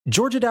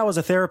Georgia Dow is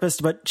a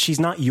therapist, but she's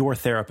not your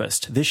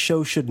therapist. This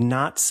show should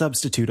not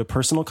substitute a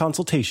personal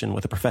consultation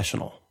with a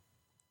professional.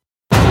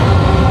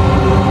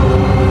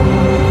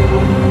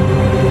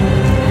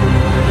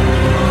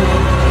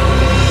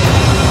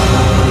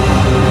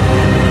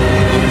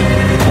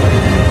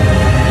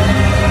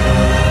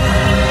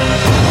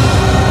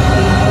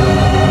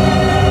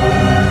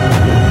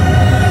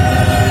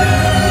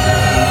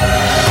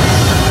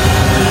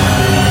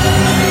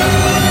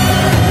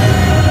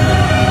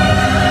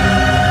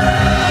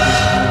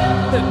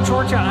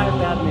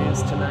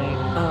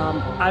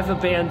 I've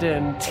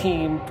abandoned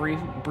Team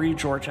Bree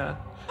Georgia.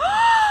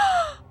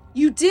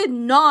 You did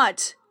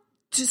not.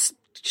 Just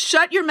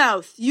shut your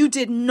mouth. You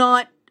did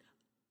not.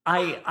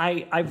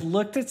 I've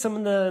looked at some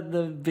of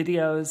the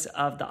videos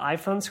of the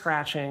iPhone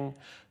scratching,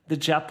 the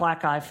jet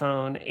black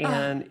iPhone,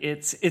 and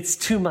it's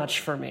too much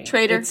for me.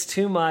 Traitor. It's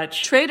too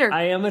much. Traitor.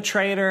 I am a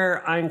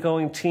traitor. I'm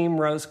going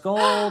Team Rose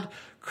Gold.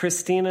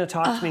 Christina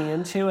talked me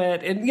into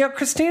it. And,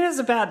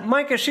 Christina's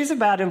Micah, she's a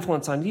bad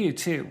influence on you,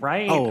 too,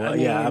 right? Oh,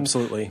 yeah,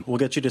 absolutely. We'll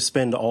get you to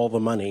spend all the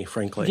money,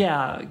 frankly.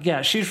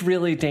 Yeah, she's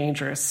really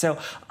dangerous. So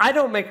I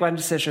don't make my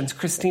decisions.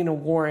 Christina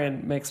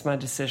Warren makes my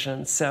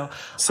decisions. So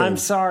Same. I'm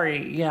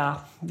sorry.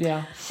 Yeah.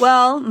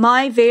 Well,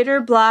 my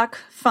Vader Black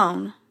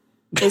phone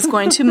is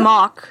going to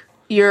mock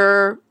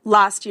your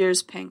last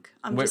year's pink.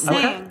 I'm just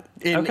saying.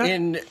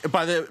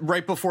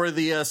 Right before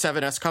the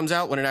 7S comes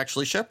out, when it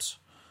actually ships?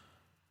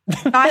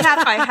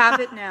 I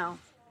have it now.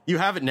 You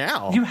have it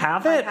now? You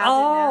have it? I have it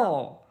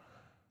now.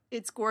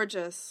 It's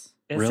gorgeous.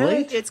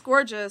 Really? It's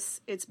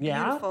gorgeous. It's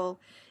beautiful.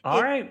 Yeah?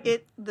 All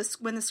right.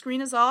 When the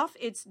screen is off,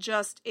 it's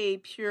just a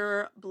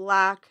pure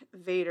black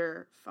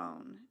Vader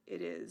phone.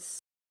 It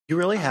is. You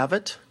really have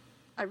it?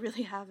 I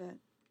really have it.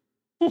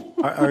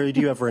 Or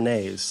do you have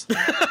Renee's?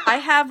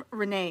 I have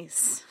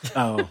Renee's.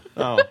 Oh.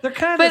 They're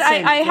kind of But the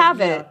same I thing,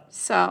 have it,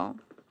 so.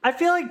 I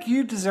feel like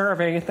you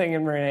deserve anything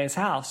in Renee's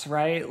house,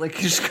 right? Like,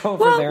 you just go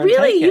over there and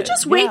really, take you it.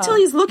 just wait till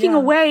he's looking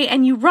away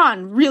and you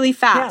run really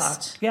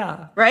fast.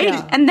 Yeah. Right?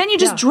 Yeah. And then you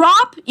just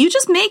drop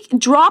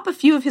a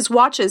few of his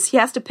watches. He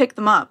has to pick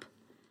them up.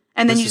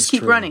 And then you just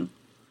keep running.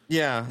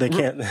 Yeah. They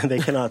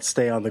cannot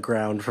stay on the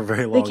ground for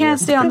very long. They can't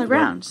stay on the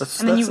ground.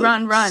 And then you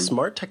run.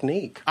 Smart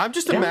technique. I'm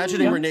just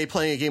imagining Renee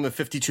playing a game of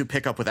 52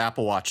 pickup with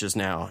Apple Watches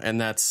now,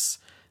 and that's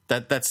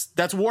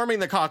warming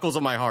the cockles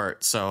of my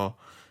heart, so...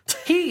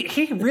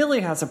 He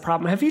really has a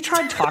problem. Have you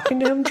tried talking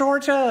to him,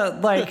 Georgia?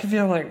 Like, if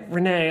you're like,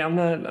 Renee, I'm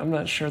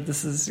not sure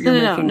this is you're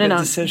making good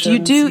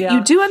decisions.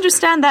 You do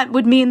understand that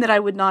would mean that I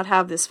would not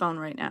have this phone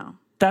right now.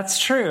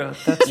 That's true.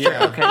 That's true.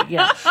 Okay,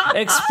 yeah.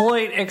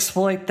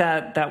 Exploit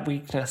that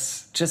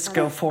weakness. Just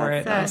go for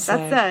it. That's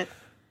it.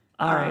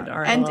 All right.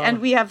 And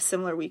we have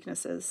similar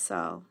weaknesses,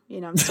 so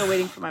I'm still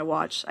waiting for my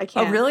watch. I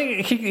can't. Oh,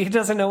 really? He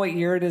doesn't know what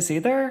year it is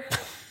either?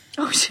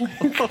 Oh, shit.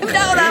 No,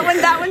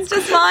 that one's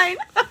just mine.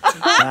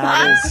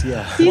 That is,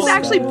 yeah. He's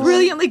actually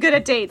brilliantly good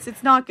at dates.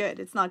 It's not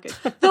good.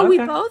 Though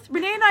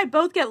Renee and I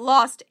both get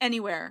lost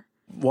anywhere.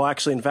 Well,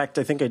 actually, in fact,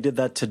 I think I did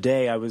that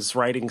today. I was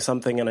writing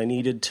something and I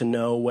needed to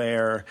know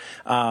where,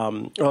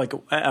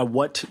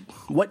 what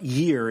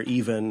year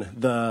even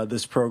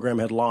this program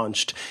had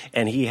launched.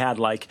 And he had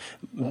like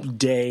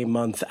day,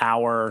 month,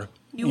 hour.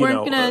 You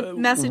weren't going to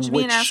message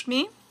me and ask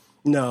me?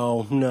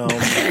 No.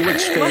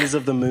 Which phase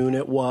of the moon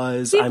it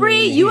was. See,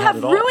 Bree, you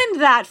have ruined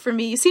that for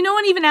me. You see, no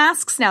one even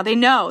asks now. They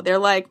know. They're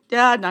like,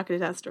 I'm not going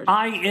to test Georgia.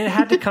 It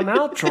had to come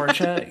out,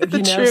 Georgia.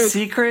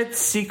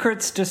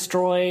 Secrets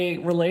destroy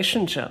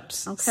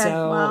relationships. Okay,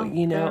 so,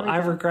 I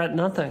regret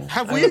nothing.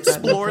 Have we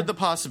explored the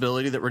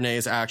possibility that Renee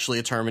is actually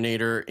a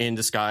Terminator in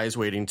disguise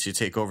waiting to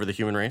take over the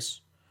human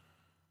race?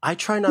 I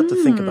try not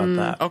to think about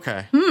that.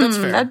 Okay, that's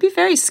fair. That'd be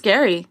very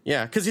scary.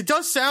 Yeah, because it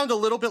does sound a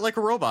little bit like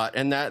a robot,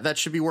 and that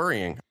should be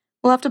worrying.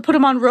 We'll have to put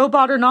him on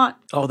robot or not.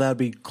 Oh, that'd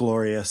be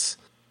glorious.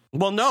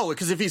 Well, no,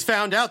 because if he's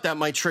found out, that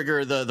might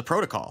trigger the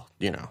protocol,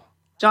 John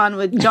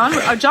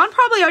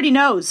probably already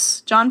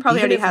knows. John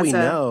probably Even already has if we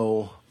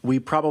know, we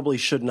probably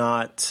should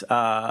not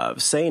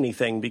say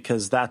anything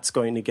because that's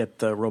going to get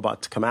the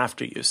robot to come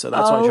after you. So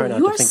that's why I try not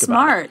to think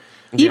smart. about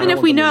it. Even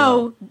if we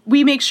know,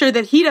 we make sure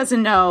that he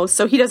doesn't know,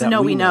 so he doesn't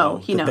know we know.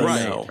 He knows.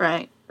 Know.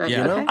 Right.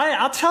 Yeah. Okay.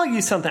 I'll tell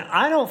you something.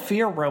 I don't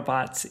fear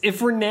robots.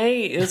 If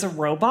Renee is a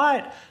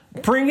robot,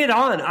 bring it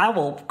on. I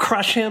will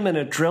crush him in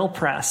a drill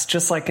press,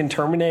 just like in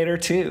Terminator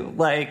 2.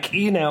 Like,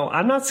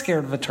 I'm not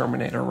scared of a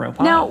Terminator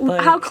robot.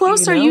 Now, how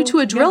close are you to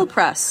a drill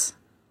press?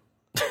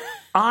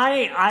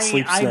 I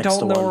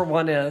don't know where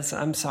one is.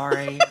 I'm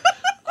sorry.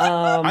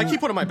 I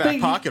keep one in my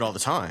back pocket all the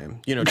time,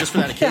 just for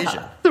that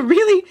occasion.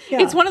 Really?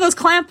 Yeah. It's one of those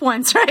clamp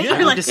ones, right? Yeah,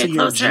 I need to see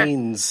your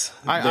jeans.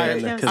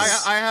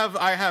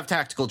 I have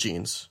tactical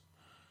jeans.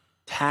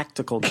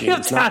 Tactical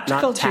jeans, not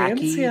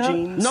tacky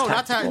jeans? No,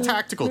 not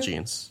tactical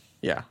jeans.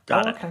 Yeah.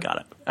 Got it.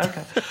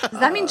 Okay. Does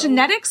that mean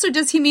genetics, or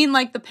does he mean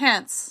like the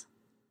pants?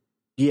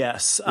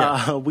 Yes,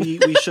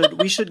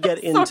 we should get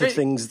into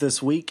things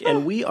this week,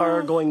 and we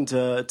are going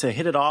to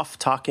hit it off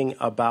talking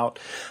about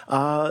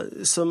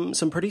some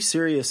pretty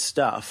serious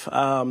stuff.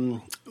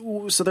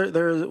 So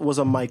there was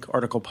a Mic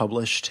article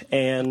published,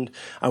 and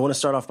I want to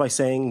start off by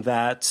saying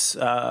that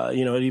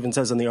it even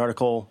says in the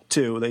article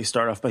too. They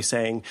start off by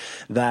saying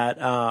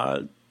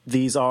that.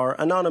 These are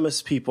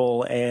anonymous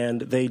people,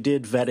 and they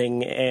did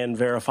vetting and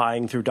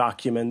verifying through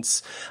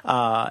documents.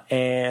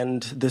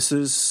 And this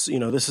is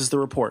the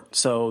report.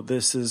 So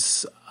this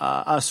is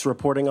us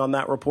reporting on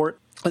that report.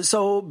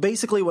 So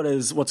basically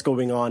what's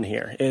going on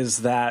here is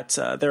that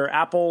there are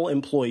Apple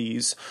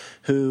employees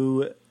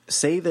who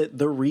say that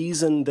the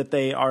reason that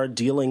they are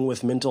dealing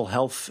with mental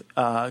health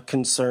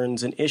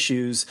concerns and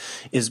issues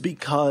is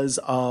because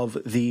of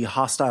the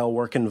hostile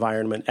work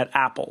environment at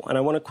Apple. And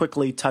I want to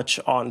quickly touch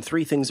on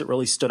three things that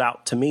really stood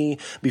out to me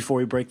before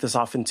we break this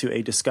off into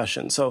a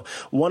discussion. So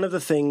one of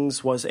the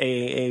things was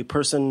a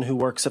person who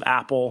works at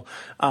Apple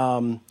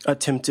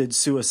attempted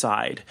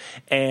suicide.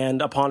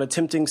 And upon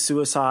attempting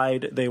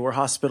suicide, they were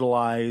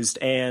hospitalized.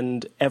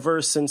 And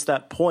ever since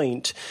that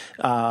point,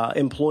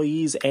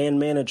 employees and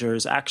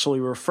managers actually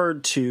referred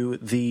to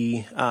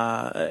the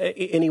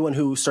anyone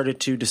who started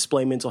to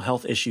display mental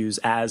health issues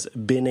as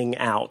binning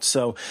out.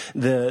 So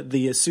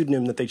the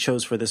pseudonym that they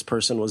chose for this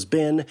person was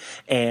Ben,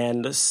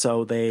 and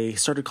so they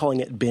started calling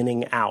it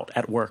binning out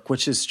at work,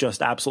 which is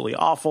just absolutely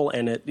awful,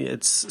 and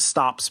it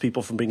stops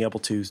people from being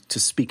able to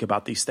speak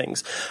about these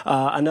things.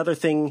 Another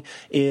thing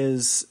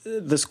is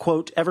this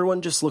quote: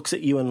 "Everyone just looks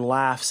at you and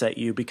laughs at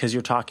you because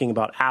you're talking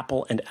about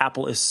Apple, and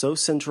Apple is so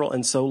central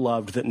and so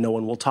loved that no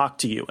one will talk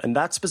to you." And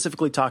that's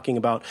specifically talking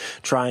about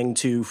trying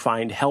to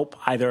find help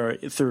either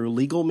through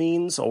legal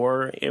means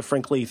or,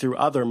 frankly, through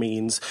other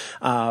means.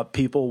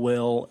 People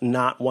will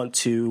not want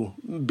to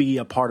be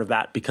a part of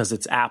that because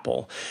it's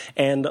Apple.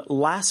 And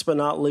last but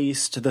not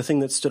least, the thing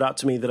that stood out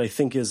to me that I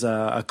think is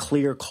a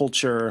clear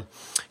culture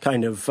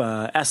kind of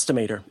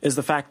estimator is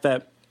the fact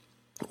that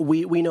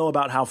we know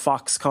about how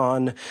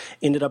Foxconn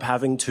ended up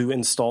having to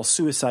install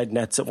suicide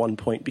nets at one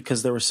point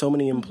because there were so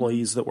many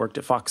employees that worked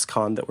at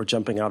Foxconn that were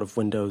jumping out of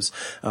windows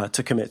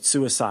to commit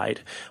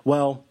suicide.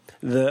 Well,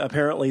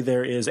 apparently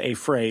there is a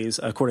phrase,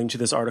 according to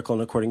this article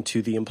and according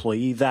to the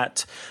employee,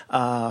 that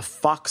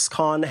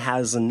Foxconn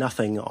has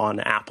nothing on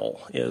Apple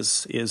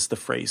is the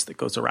phrase that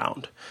goes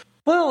around.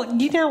 Well,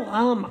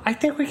 I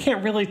think we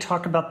can't really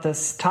talk about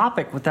this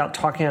topic without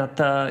talking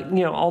about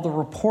all the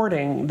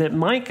reporting that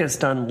Mike has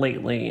done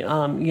lately,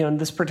 and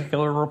this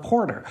particular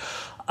reporter.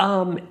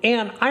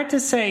 And I have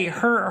to say,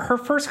 her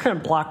first kind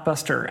of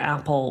blockbuster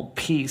Apple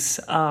piece,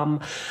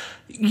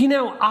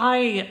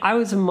 I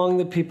was among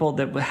the people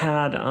that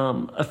had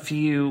a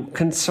few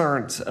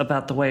concerns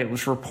about the way it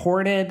was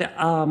reported.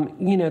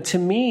 To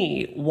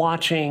me,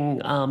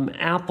 watching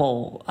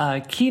Apple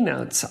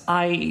keynotes,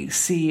 I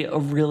see a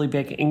really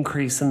big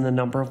increase in the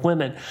number of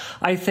women.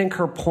 I think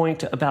her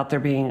point about there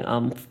being,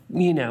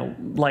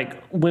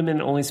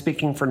 women only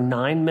speaking for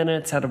 9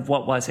 minutes out of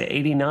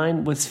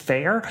 89 was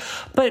fair.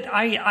 But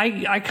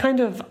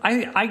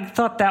I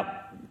thought that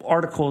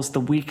article is the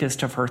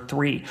weakest of her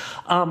three.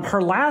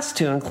 Her last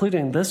two,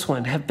 including this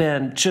one, have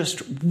been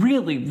just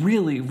really,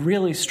 really,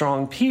 really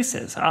strong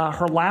pieces.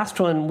 Her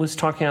last one was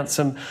talking about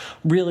some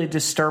really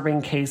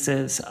disturbing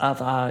cases of,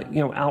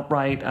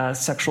 outright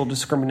sexual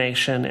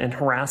discrimination and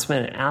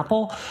harassment at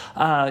Apple,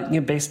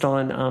 based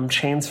on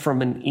chains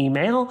from an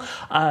email.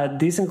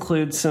 These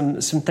include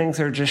some things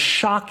that are just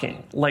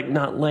shocking, like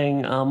not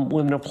letting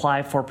women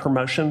apply for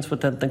promotions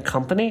within the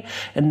company,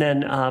 and then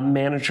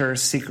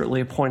managers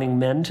secretly appointing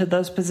men to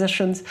those positions.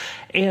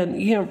 And,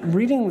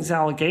 reading these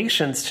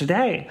allegations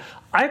today,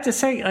 I have to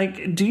say,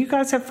 do you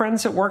guys have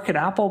friends that work at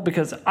Apple?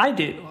 Because I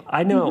do.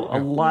 I know a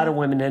lot of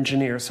women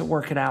engineers that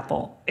work at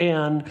Apple,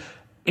 and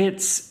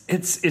it's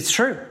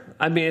true.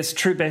 I mean, it's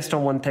true based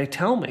on what they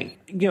tell me.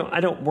 I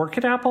don't work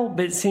at Apple,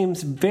 but it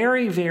seems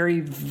very, very,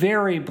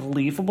 very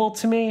believable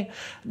to me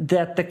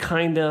that the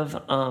kind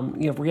of,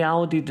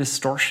 reality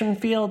distortion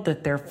field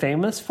that they're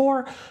famous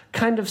for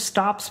kind of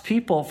stops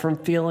people from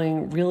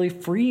feeling really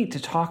free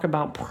to talk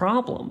about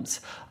problems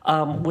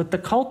with the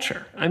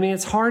culture. I mean,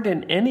 it's hard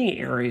in any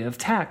area of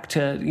tech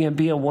to,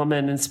 be a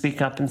woman and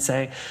speak up and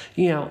say,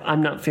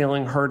 I'm not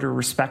feeling heard or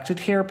respected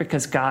here,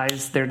 because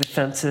guys, their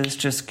defenses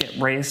just get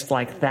raised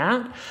like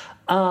that.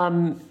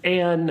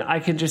 And I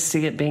can just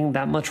see it being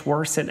that much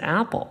worse at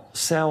Apple.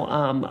 So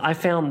I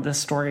found this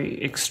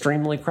story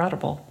extremely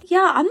credible.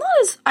 Yeah, I'm not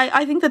as...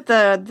 I think that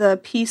the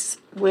piece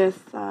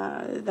with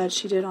that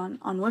she did on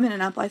women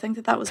in Apple, I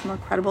think that was more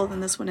credible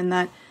than this one, in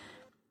that,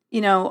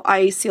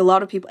 I see a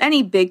lot of people...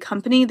 Any big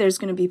company, there's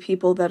going to be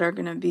people that are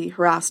going to be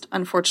harassed,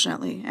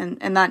 unfortunately,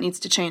 and that needs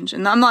to change.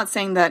 And I'm not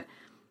saying that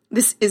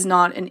this is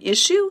not an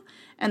issue,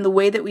 and the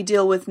way that we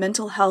deal with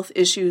mental health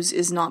issues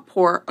is not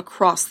poor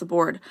across the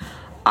board.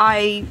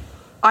 I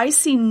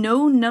see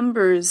no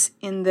numbers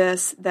in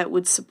this that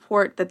would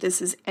support that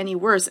this is any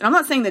worse. And I'm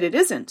not saying that it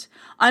isn't.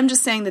 I'm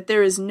just saying that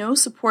there is no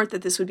support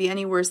that this would be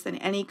any worse than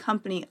any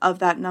company of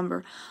that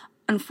number.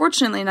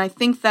 Unfortunately, and I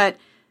think that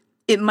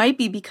it might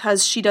be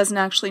because she doesn't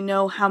actually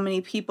know how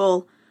many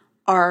people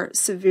are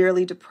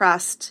severely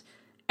depressed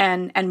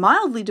and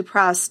mildly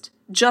depressed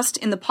just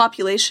in the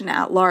population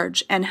at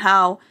large, and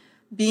how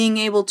being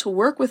able to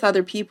work with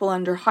other people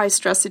under high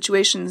stress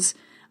situations,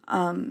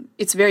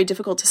 it's very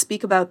difficult to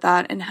speak about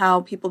that, and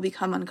how people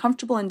become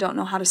uncomfortable and don't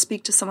know how to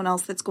speak to someone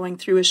else that's going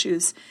through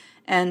issues.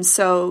 And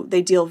so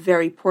they deal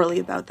very poorly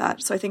about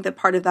that. So I think that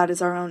part of that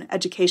is our own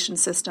education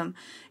system.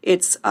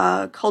 It's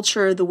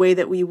culture, the way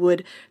that we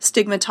would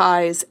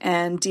stigmatize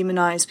and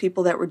demonize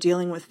people that were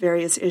dealing with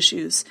various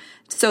issues.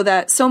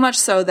 So much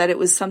so that it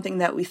was something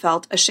that we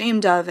felt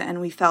ashamed of,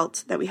 and we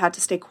felt that we had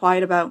to stay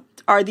quiet about.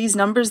 Are these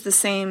numbers the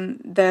same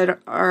that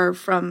are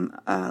from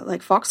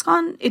like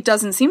Foxconn? It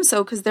doesn't seem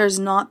so, because there's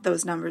not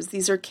those numbers.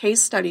 These are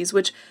case studies,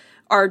 which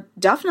are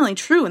definitely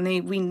true, and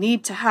we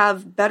need to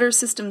have better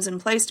systems in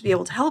place to be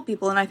able to help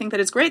people. And I think that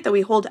it's great that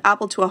we hold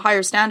Apple to a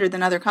higher standard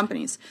than other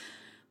companies.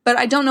 But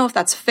I don't know if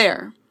that's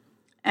fair.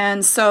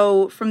 And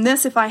so from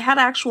this, if I had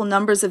actual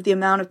numbers of the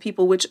amount of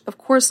people, which of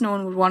course no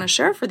one would want to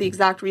share for the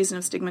exact reason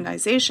of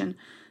stigmatization,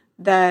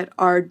 that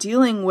are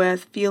dealing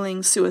with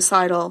feeling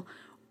suicidal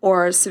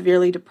or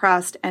severely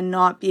depressed and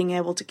not being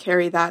able to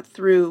carry that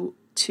through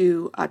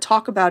to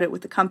talk about it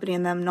with the company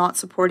and them not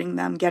supporting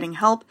them getting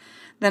help,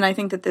 then I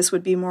think that this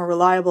would be more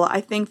reliable. I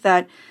think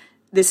that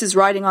this is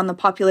riding on the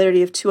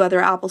popularity of two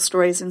other Apple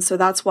stories, and so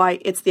that's why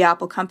it's the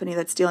Apple company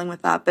that's dealing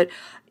with that. But,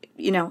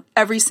 you know,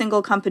 every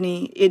single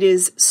company, it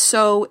is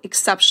so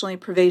exceptionally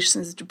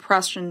pervasive.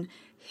 Depression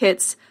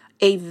hits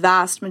a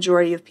vast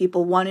majority of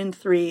people. 1 in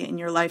 3 in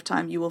your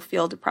lifetime, you will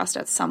feel depressed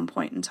at some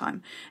point in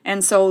time.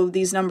 And so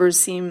these numbers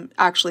seem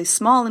actually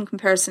small in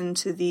comparison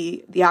to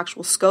the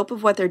actual scope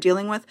of what they're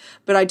dealing with.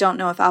 But I don't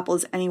know if Apple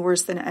is any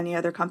worse than any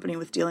other company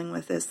with dealing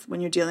with this when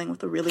you're dealing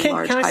with a really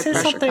large,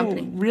 high-pressure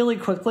company. Really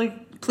quickly?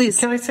 Please.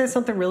 Can I say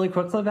something really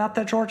quickly about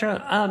that,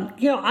 Georgia?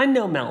 I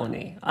know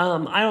Melanie.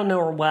 I don't know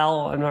her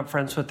well. I'm not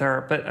friends with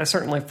her, but I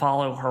certainly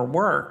follow her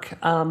work.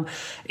 And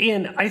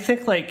I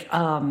think,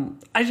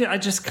 I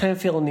just kind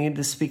of feel a need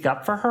to speak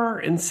up for her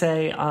and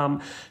say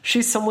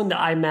she's someone that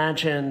I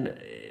imagine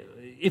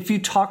if you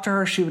talk to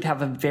her, she would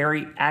have a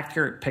very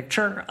accurate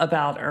picture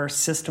about our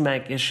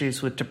systematic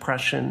issues with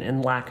depression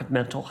and lack of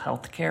mental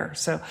health care.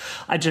 So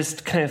I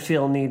just kind of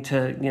feel a need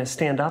to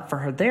stand up for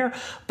her there.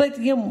 But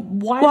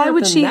why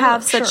would she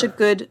have such a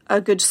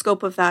good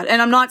scope of that?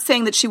 And I'm not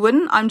saying that she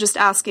wouldn't. I'm just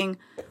asking.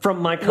 From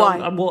my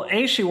well,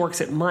 she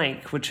works at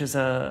Mike, which is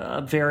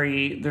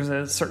there's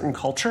a certain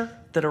culture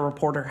that a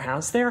reporter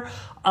has there.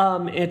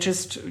 It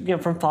just,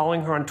 from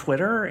following her on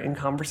Twitter and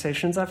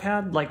conversations I've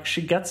had,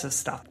 she gets this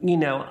stuff.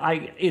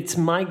 It's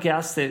my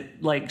guess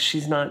that,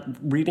 she's not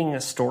reading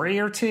a story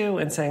or two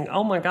and saying,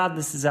 oh my God,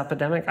 this is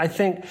epidemic.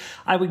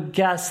 I would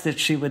guess that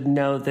she would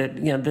know that,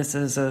 this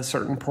is a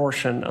certain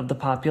portion of the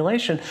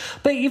population.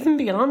 But even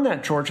beyond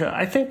that, Georgia,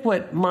 I think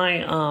what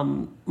my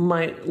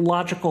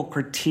logical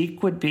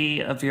critique would be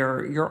of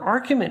your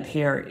argument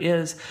here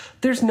is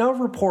there's no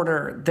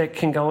reporter that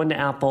can go into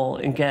Apple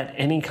and get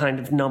any kind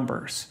of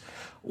numbers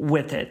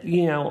with it,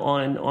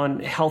 on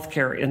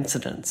healthcare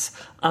incidents.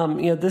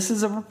 This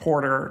is a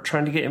reporter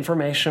trying to get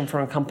information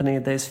from a company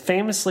that is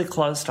famously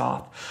closed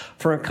off,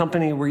 from a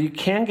company where you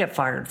can get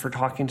fired for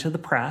talking to the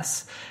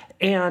press.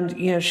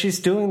 And, she's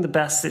doing the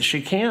best that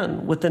she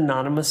can with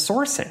anonymous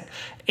sourcing.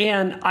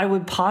 And I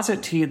would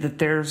posit to you that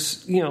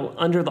there's,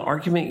 under the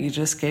argument you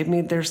just gave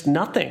me, there's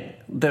nothing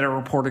that a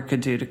reporter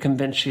could do to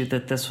convince you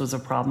that this was a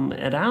problem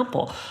at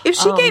Apple. If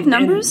she gave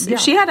numbers, if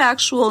she had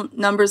actual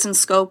numbers and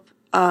scope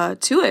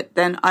to it,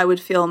 then I would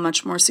feel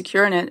much more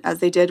secure in it, as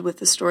they did with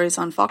the stories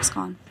on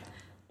Foxconn.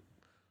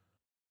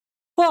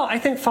 Well, I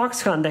think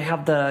Foxconn, they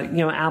have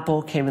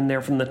Apple came in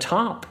there from the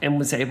top and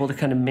was able to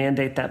kind of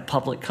mandate that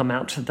public come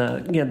out to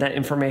that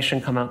information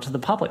come out to the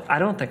public. I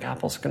don't think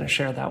Apple's going to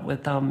share that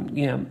with,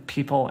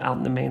 people out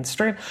in the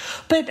mainstream.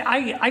 But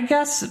I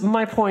guess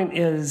my point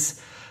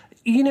is,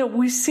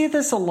 we see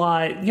this a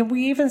lot.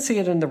 We even see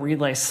it in the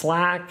Relay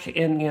Slack,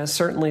 and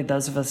certainly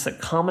those of us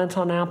that comment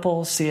on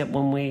Apple see it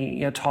when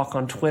we talk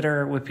on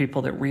Twitter with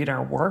people that read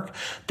our work,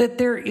 that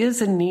there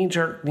is a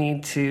knee-jerk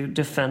need to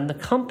defend the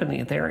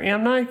company there. And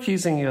I'm not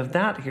accusing you of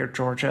that here,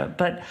 Georgia,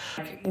 but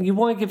you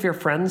want to give your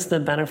friends the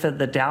benefit of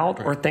the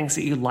doubt or things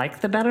that you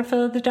like the benefit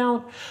of the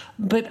doubt.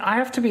 But I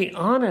have to be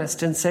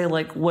honest and say,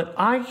 what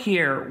I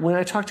hear when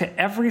I talk to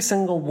every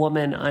single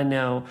woman I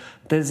know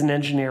that is an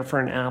engineer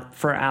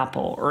for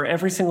Apple, or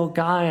every single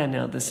guy I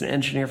know that's an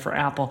engineer for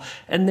Apple,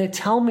 and they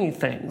tell me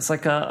things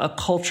like a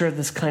culture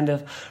that's kind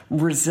of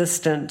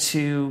resistant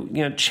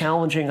to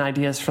challenging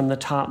ideas from the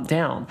top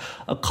down,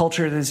 a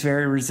culture that's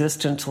very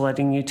resistant to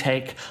letting you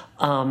take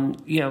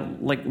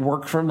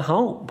work from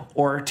home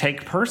or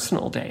take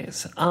personal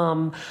days.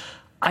 To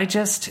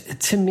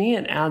me,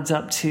 it adds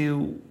up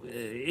to.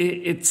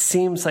 It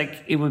seems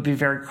like it would be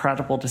very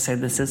credible to say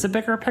this is a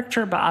bigger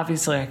picture, but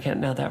obviously I can't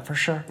know that for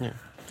sure. Yeah.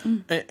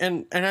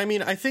 And I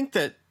mean, I think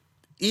that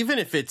even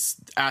if it's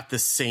at the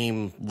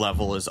same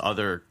level as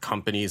other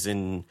companies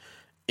in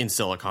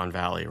Silicon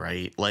Valley,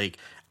 right?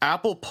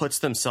 Apple puts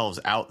themselves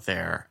out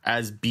there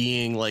as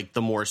being like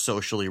the more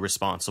socially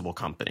responsible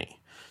company.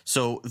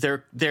 So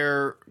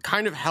they're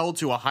kind of held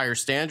to a higher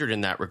standard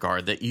in that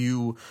regard, that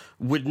you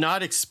would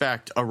not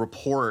expect a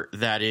report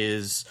that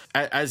is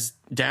as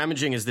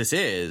damaging as this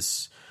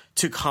is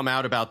to come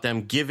out about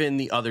them, given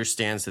the other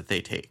stands that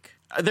they take.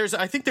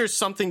 I think there's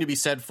something to be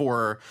said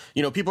for,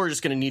 people are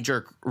just going to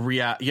knee-jerk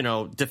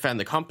defend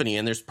the company,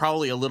 and there's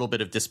probably a little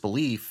bit of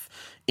disbelief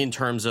in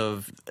terms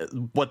of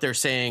what they're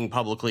saying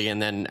publicly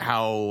and then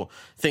how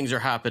things are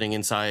happening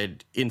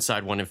inside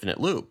One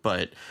Infinite Loop.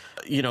 But,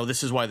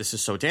 this is why this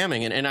is so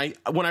damning. And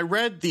when I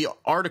read the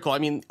article, I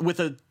mean, with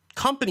a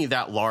company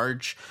that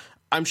large,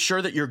 I'm sure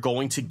that you're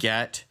going to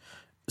get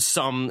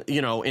some,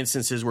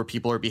 instances where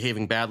people are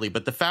behaving badly.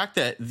 But the fact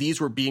that these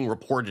were being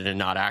reported and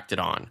not acted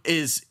on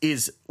is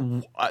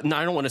I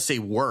don't want to say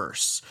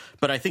worse,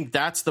 but I think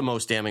that's the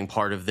most damning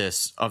part of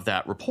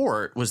that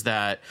report, was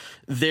that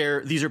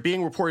these are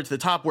being reported to the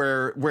top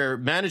where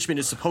management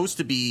is supposed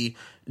to be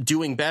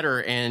doing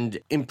better and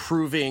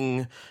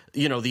improving,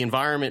 the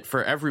environment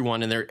for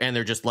everyone, and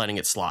they're just letting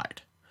it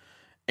slide.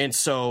 And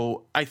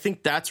so I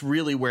think that's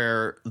really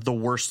where the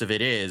worst of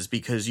it is,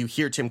 because you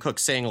hear Tim Cook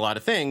saying a lot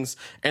of things,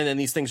 and then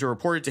these things are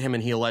reported to him,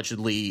 and he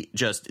allegedly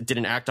just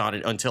didn't act on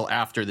it until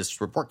after this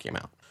report came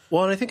out.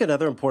 Well, and I think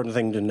another important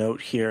thing to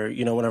note here,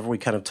 whenever we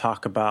kind of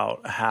talk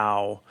about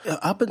how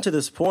up until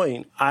this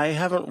point, we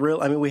haven't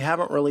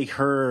really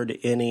heard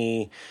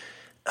any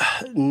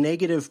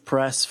negative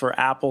press for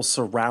Apple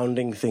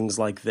surrounding things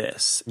like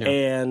this. Yeah.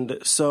 And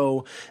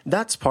so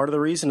that's part of the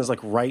reason, is like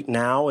right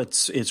now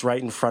it's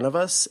right in front of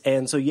us.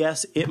 And so,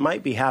 yes, it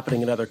might be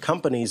happening in other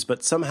companies,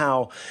 but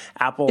somehow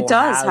Apple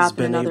has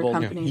been able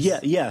to.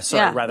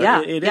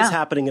 It is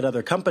happening at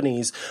other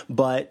companies,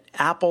 but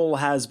Apple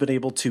has been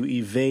able to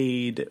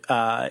evade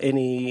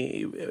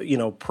any,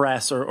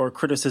 press or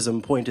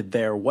criticism pointed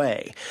their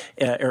way,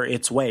 or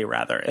its way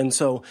rather. And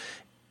so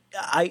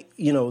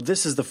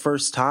this is the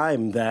first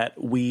time that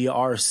we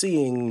are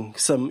seeing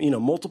some,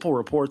 multiple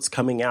reports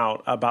coming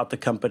out about the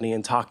company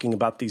and talking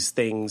about these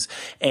things.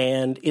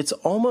 And it's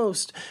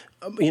almost,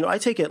 I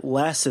take it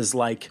less as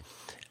like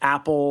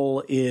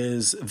Apple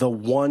is the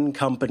one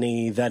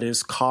company that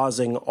is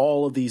causing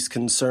all of these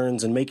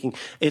concerns and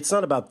it's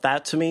not about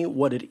that to me.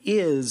 What it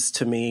is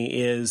to me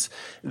is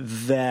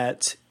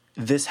that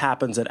this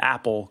happens at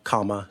Apple,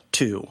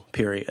 too,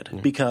 period.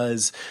 Yeah.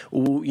 Because,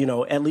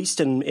 at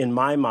least in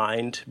my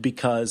mind,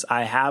 because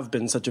I have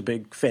been such a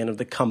big fan of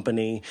the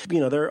company,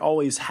 there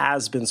always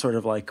has been sort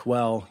of like,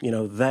 well,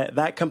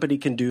 that company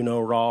can do no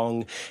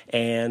wrong,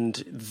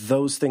 and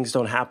those things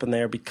don't happen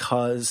there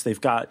because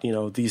they've got,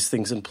 these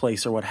things in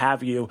place or what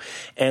have you.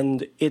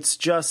 And it's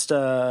just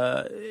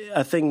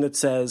a thing that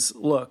says,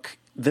 look,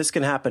 this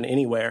can happen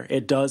anywhere.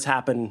 It does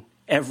happen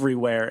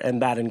everywhere,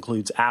 and that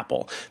includes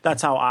Apple.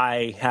 That's how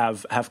I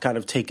have kind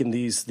of taken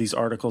these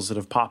articles that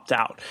have popped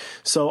out.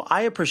 So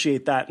I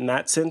appreciate that in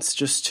that sense,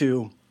 just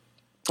to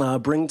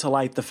bring to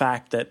light the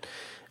fact that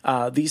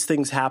these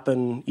things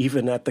happen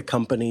even at the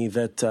company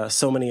that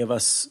so many of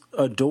us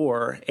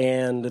adore,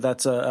 and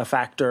that's a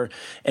factor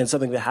and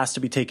something that has to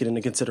be taken into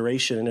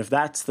consideration. And if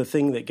that's the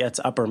thing that gets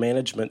upper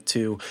management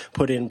to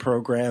put in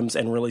programs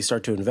and really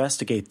start to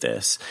investigate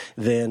this,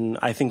 then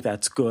I think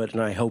that's good,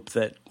 and I hope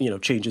that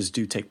changes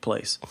do take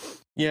place.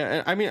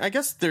 Yeah, I mean, I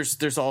guess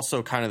there's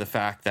also kind of the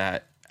fact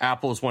that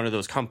Apple is one of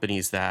those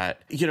companies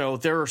that,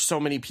 there are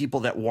so many people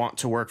that want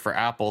to work for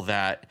Apple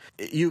that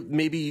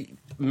maybe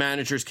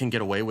managers can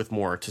get away with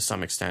more to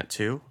some extent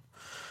too,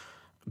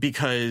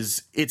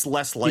 because it's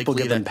less likely people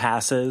give them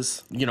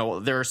passes.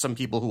 There are some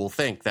people who will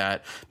think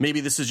that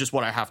maybe this is just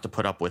what I have to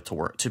put up with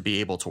to be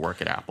able to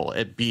work at Apple.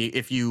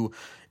 If you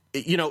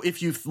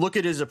look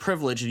at it as a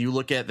privilege and you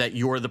look at that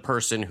you're the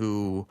person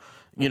who,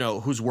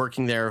 who's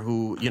working there,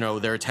 who,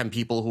 there are 10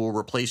 people who will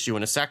replace you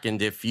in a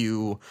second. If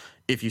you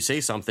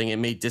say something, it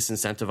may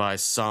disincentivize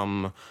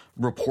some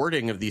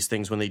reporting of these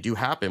things when they do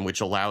happen, which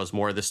allows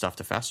more of this stuff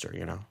to fester,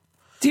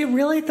 Do you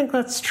really think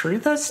that's true,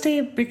 though,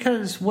 Steve?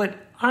 Because what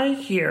I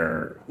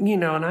hear,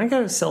 and I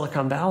go to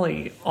Silicon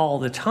Valley all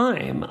the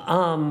time,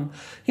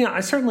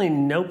 I certainly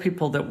know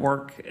people that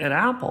work at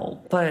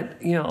Apple, but,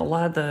 a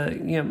lot of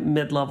the,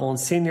 mid-level and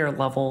senior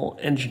level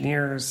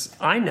engineers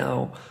I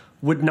know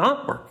would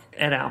not work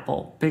at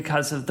Apple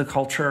because of the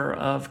culture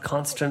of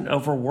constant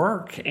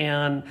overwork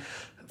and,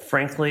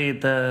 frankly,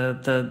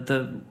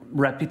 the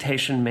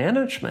reputation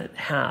management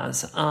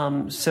has.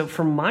 So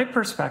from my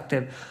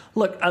perspective,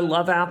 look, I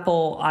love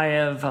Apple. I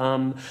have,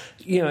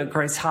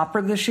 Grace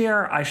Hopper this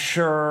year. I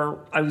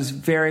was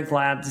very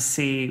glad to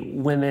see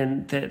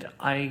women that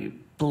I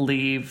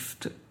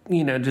believed,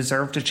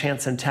 deserved a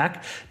chance in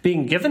tech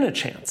being given a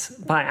chance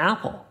by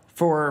Apple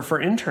for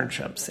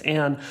internships.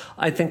 And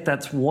I think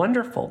that's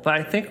wonderful. But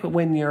I think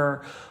when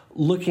you're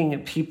looking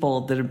at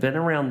people that have been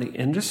around the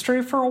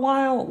industry for a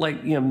while,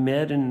 like,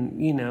 mid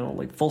and,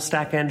 like full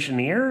stack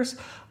engineers,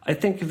 I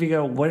think if you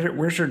go,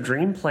 where's your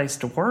dream place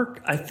to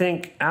work? I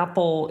think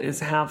Apple is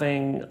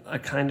having a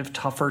kind of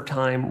tougher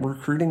time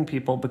recruiting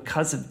people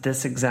because of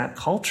this exact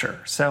culture.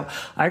 So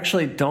I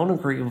actually don't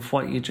agree with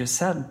what you just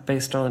said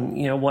based on,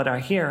 what I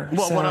hear.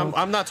 Well, so,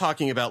 I'm not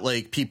talking about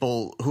like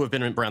people who have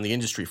been around the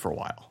industry for a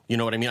while. You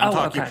know what I mean?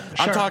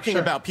 I'm talking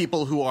about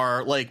people who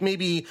are like,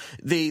 maybe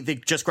they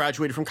just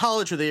graduated from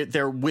college, or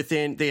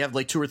they have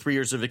like 2 or 3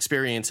 years of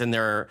experience and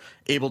they're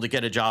able to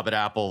get a job at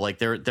Apple. Like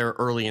they're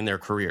early in their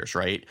careers,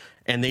 right?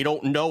 And they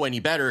don't know any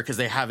better because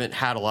they haven't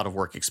had a lot of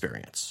work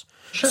experience.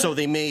 Sure. So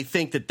they may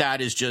think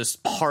that is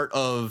just part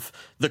of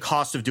the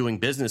cost of doing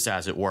business,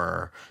 as it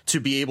were, to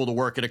be able to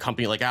work at a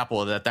company like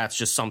Apple, that's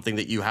just something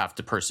that you have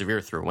to persevere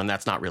through, when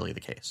that's not really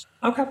the case.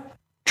 Okay.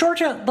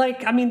 Georgia,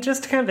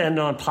 just to kind of end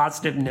on a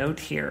positive note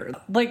here,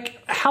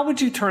 how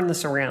would you turn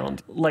this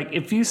around?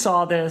 If you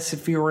saw this,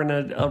 if you were in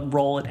a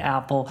role at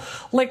Apple,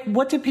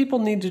 what do people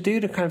need to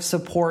do to kind of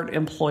support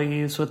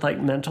employees with,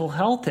 mental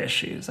health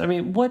issues? I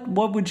mean, what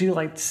would you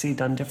like to see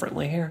done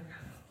differently here?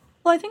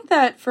 Well, I think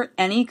that for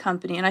any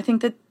company, and I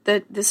think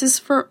that this is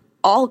for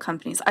all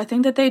companies, I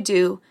think that they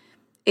do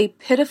a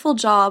pitiful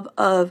job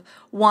of,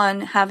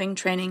 one, having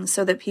training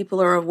so that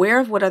people are aware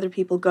of what other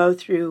people go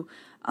through,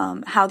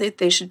 how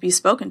they should be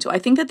spoken to. I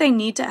think that they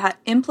need to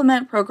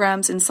implement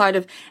programs inside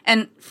of,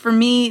 and for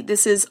me,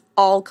 this is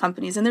all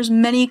companies. And there's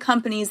many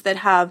companies that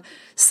have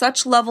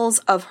such levels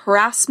of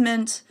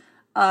harassment,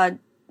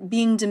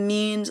 being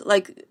demeaned.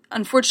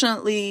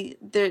 Unfortunately,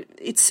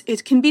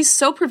 it can be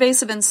so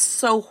pervasive and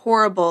so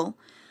horrible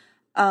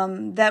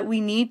that we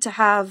need to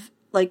have,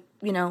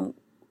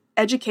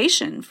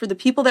 education for the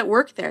people that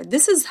work there.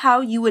 This is how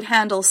you would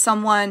handle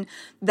someone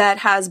that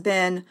has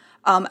been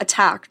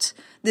attacked.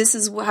 This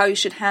is how you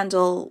should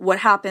handle what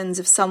happens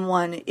if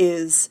someone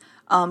is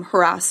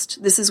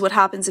harassed. This is what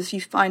happens if you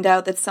find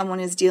out that someone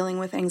is dealing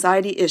with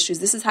anxiety issues.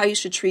 This is how you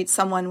should treat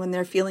someone when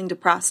they're feeling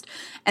depressed.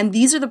 And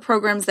these are the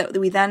programs that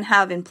we then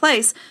have in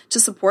place to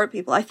support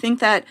people. I think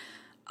that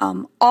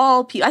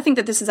I think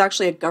that this is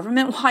actually a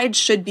government-wide,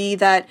 should be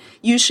that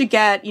you should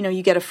get,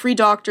 you get a free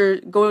doctor,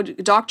 go to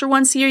a doctor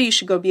once a year, you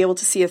should go be able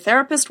to see a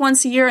therapist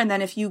once a year, and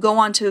then if you go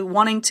on to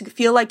wanting to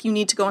feel like you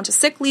need to go into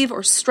sick leave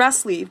or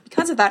stress leave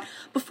because of that,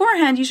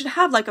 beforehand you should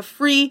have a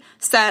free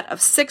set of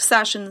 6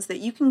 sessions that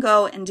you can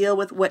go and deal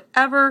with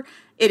whatever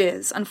it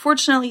is.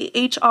 Unfortunately,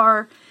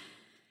 HR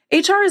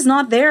is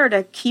not there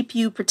to keep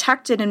you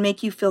protected and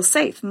make you feel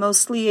safe.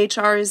 Mostly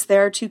HR is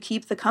there to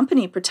keep the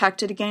company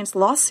protected against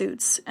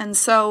lawsuits. And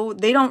so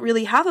they don't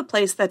really have a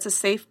place that's a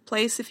safe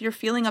place if you're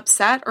feeling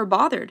upset or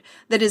bothered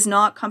that is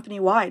not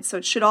company-wide. So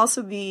it should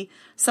also be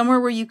somewhere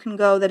where you can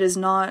go that is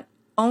not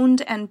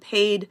owned and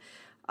paid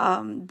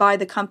by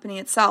the company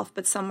itself,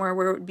 but somewhere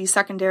where it would be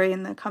secondary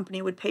and the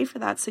company would pay for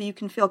that. So you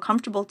can feel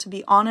comfortable to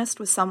be honest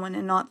with someone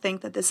and not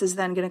think that this is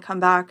then going to come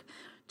back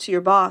to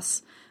your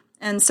boss.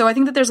 And so I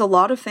think that there's a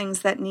lot of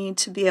things that need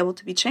to be able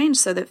to be changed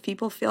so that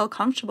people feel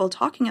comfortable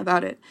talking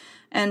about it.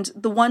 And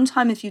the one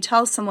time if you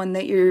tell someone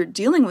that you're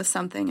dealing with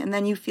something and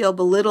then you feel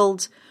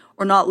belittled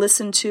or not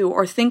listened to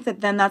or think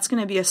that then that's going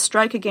to be a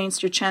strike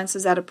against your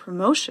chances at a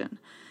promotion,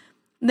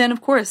 then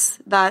of course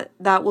that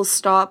will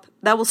start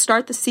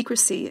the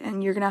secrecy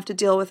and you're going to have to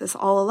deal with this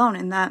all alone.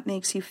 And that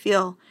makes you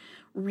feel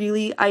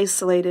really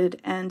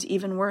isolated and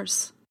even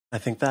worse. I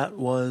think that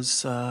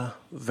was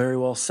very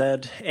well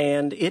said.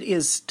 And it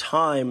is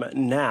time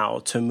now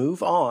to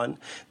move on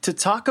to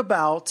talk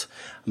about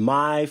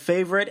my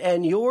favorite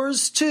and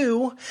yours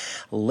too,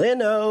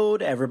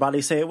 Linode.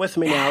 Everybody say it with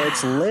me now.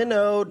 It's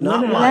Linode,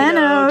 not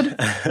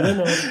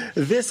Linode.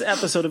 This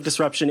episode of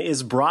Disruption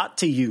is brought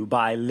to you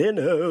by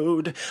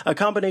Linode, a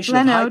combination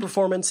of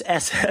high-performance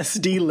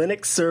SSD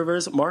Linux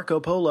servers,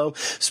 Marco Polo,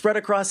 spread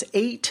across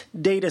 8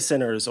 data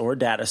centers or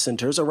data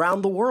centers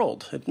around the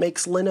world. It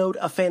makes Linode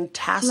a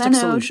fantastic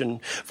solution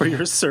for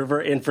your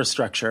server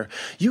infrastructure.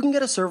 You can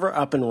get a server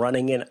up and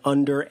running in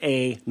under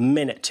a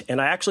minute. And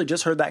I actually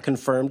just heard that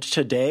confirmed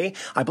today.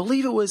 I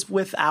believe it was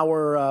with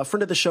our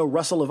friend of the show,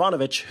 Russell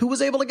Ivanovich, who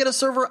was able to get a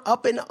server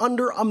up in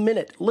under a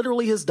minute.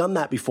 Literally has done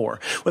that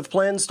before, with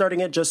plans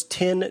starting at just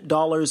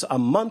 $10 a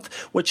month,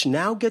 which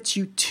now gets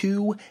you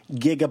 2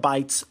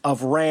 gigabytes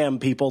of RAM,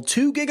 people.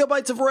 2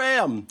 gigabytes of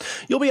RAM!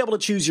 You'll be able to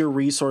choose your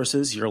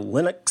resources, your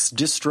Linux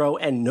distro,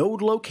 and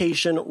node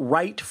location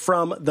right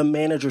from the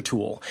manager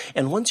tool.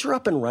 And once you're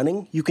up and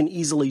running, you can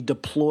easily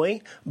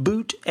deploy,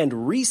 boot, and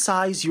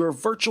resize your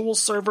virtual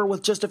server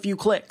with just a few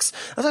clicks.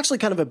 That's actually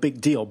kind of a big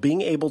deal,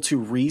 being able to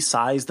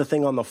resize the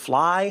thing on the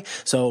fly.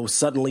 So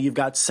suddenly you've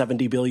got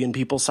 70 billion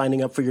people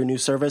signing up for your new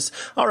service.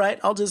 All right,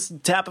 I'll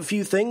just tap a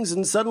few things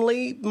and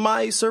suddenly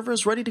my server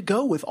is ready to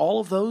go with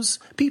all of those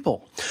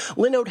people.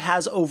 Linode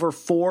has over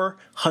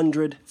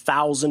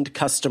 400,000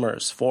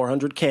 customers,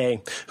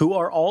 400K, who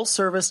are all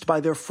serviced by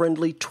their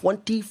friendly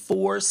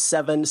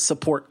 24/7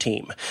 support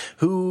team,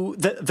 who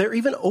they're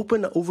even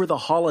open over the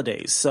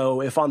holidays.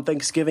 So if on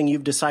Thanksgiving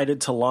you've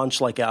decided to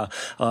launch like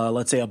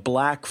let's say a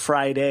Black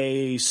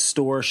Friday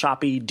store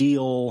shoppy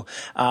deal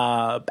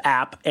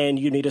app and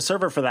you need a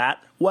server for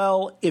that,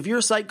 Well, if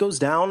your site goes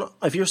down,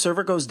 if your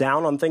server goes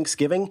down on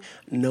Thanksgiving,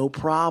 no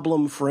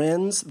problem,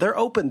 friends. They're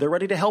open. They're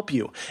ready to help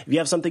you. If you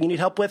have something you need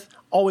help with,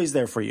 always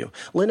there for you.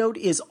 Linode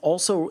is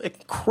also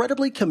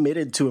incredibly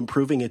committed to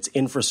improving its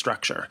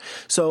infrastructure.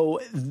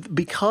 So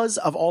because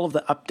of all of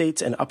the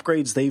updates and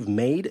upgrades they've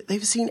made,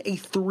 they've seen a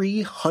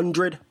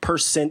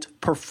 300%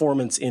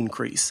 performance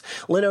increase.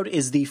 Linode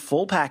is the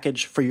full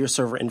package for your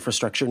server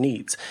infrastructure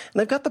needs. And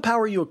they've got the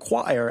power you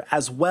acquire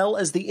as well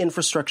as the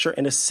infrastructure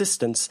and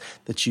assistance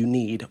that you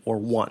need or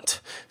want.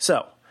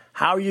 So,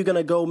 how are you going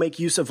to go make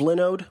use of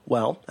Linode?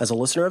 Well, as a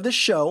listener of this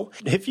show,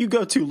 if you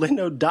go to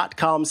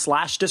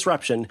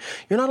linode.com/disruption,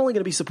 you're not only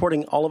going to be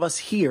supporting all of us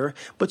here,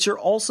 but you're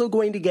also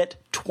going to get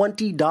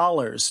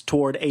 $20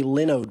 toward a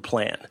Linode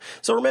plan.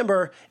 So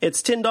remember,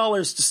 it's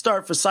 $10 to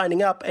start for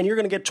signing up, and you're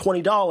going to get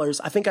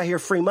 $20. I think I hear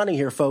free money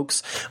here,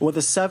 folks. With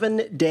a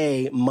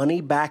 7-day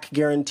money-back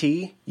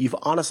guarantee, you've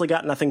honestly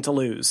got nothing to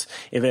lose.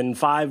 If in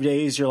 5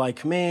 days you're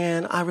like,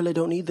 man, I really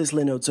don't need this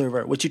Linode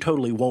server, which you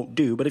totally won't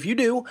do, but if you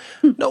do,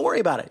 don't worry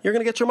about it. You're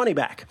going to get your money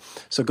back.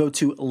 So go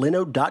to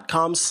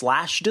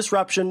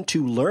linode.com/disruption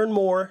to learn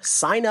more,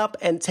 sign up,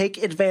 and take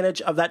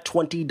advantage of that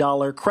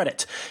 $20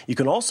 credit. You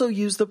can also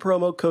use the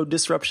promo code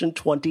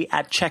disruption20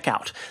 at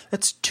checkout.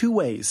 That's 2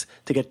 ways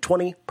to get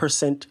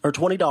 20% or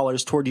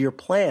 $20 toward your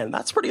plan.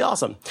 That's pretty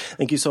awesome.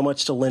 Thank you so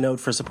much to Linode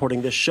for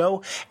supporting this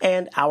show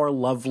and our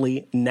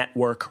lovely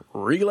network,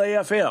 Relay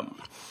FM.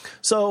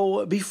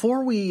 So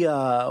before we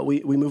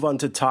move on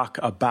to talk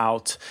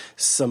about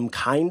some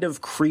kind of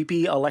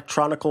creepy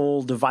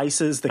electronical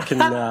devices that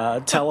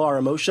can tell our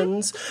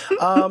emotions,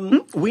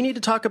 we need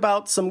to talk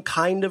about some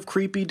kind of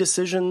creepy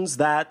decisions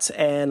that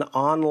an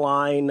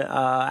online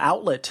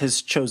outlet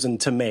has chosen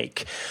to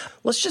make.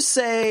 Let's just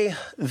say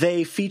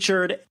they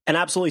featured an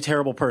absolutely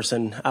terrible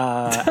person.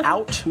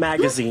 Out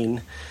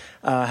Magazine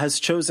has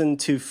chosen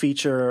to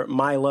feature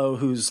Milo,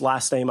 whose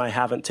last name I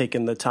haven't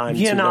taken the time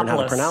to learn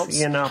how to pronounce.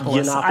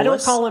 Yiannopoulos. I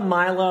don't call him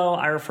Milo.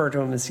 I refer to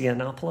him as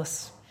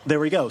Yiannopoulos. There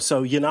we go.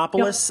 So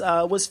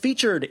Yiannopoulos was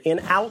featured in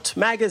Out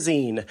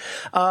Magazine.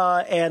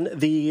 And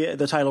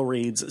the title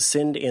reads,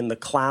 "Send in the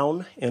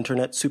clown,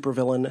 internet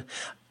supervillain.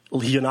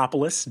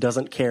 Yiannopoulos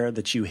doesn't care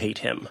that you hate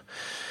him."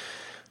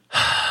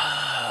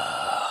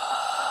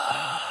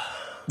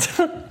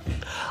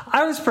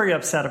 I was pretty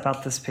upset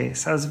about this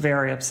piece. I was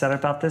very upset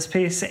about this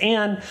piece.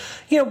 And,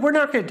 we're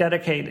not going to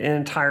dedicate an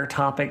entire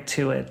topic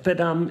to it.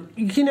 But,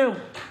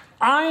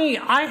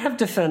 I have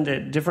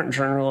defended different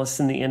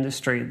journalists in the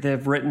industry that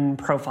have written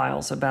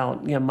profiles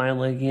about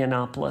Milo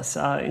Yiannopoulos,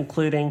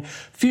 including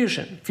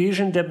Fusion.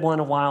 Fusion did one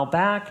a while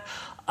back.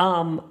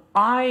 I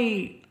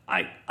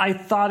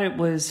thought it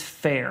was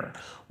fair.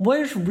 What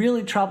is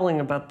really troubling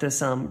about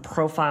this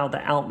profile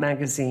that Out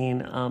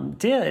Magazine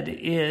did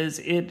is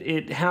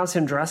it has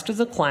him dressed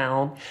as a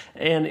clown,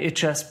 and it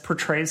just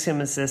portrays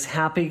him as this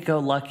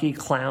happy-go-lucky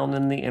clown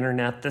in the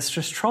internet that's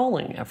just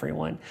trolling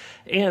everyone.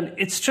 And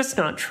it's just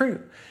not true.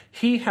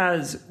 He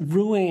has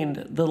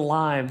ruined the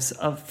lives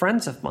of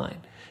friends of mine.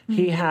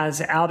 He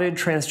has outed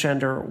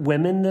transgender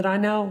women that I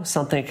know,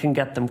 something can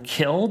get them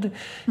killed.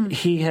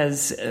 He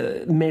has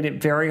made it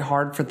very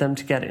hard for them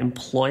to get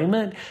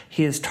employment.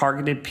 He has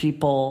targeted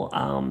people.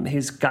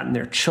 He's gotten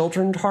their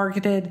children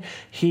targeted.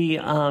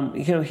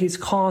 He's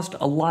caused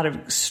a lot of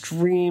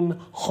extreme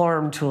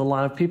harm to a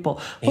lot of people.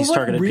 He's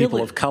targeted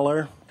people of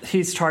color.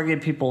 He's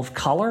targeted people of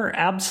color,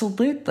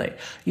 absolutely.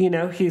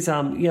 He's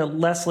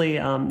Leslie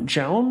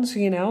Jones.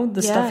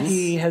 The stuff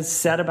he has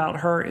said about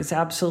her is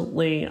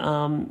absolutely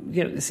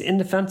it's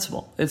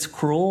indefensible. It's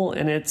cruel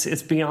and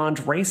it's beyond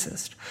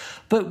racist.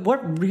 But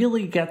what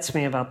really gets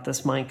me about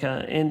this,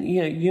 Micah, and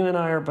you and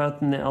I are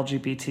both in the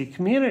LGBT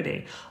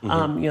community.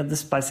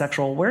 This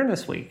Bisexual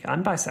Awareness Week.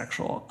 I'm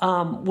bisexual.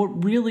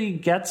 What really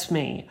gets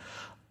me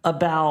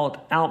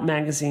about Out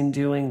Magazine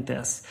doing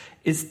this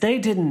is they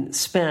didn't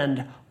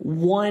spend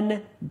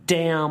one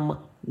damn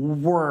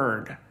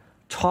word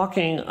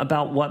talking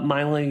about what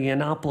Milo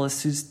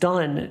Yiannopoulos has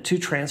done to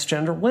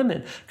transgender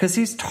women, because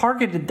he's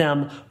targeted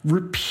them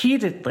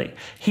repeatedly.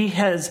 He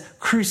has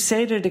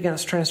crusaded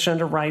against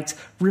transgender rights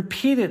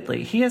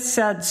repeatedly. He has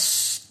said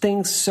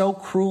things so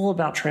cruel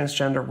about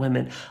transgender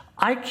women.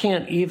 I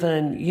can't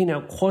even,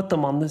 quote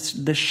them on this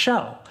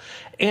show.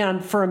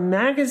 And for a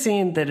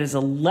magazine that is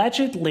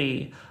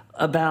allegedly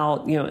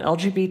about,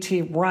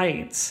 LGBT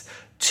rights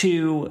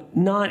to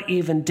not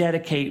even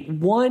dedicate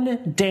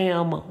one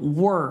damn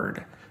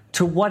word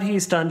to what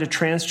he's done to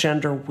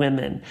transgender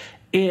women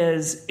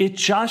it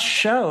just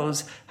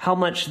shows how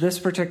much this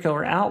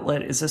particular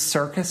outlet is a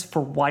circus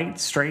for white,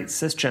 straight,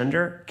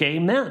 cisgender gay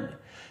men.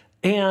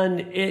 And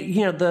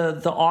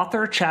the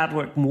author,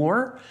 Chadwick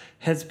Moore,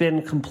 has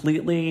been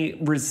completely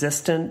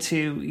resistant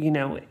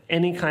to,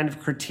 any kind of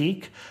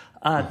critique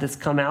that's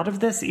come out of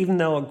this, even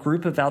though a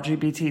group of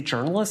LGBT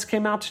journalists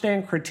came out today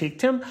and critiqued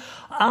him.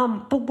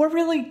 But what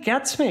really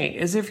gets me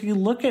is if you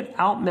look at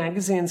Out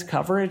Magazine's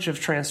coverage of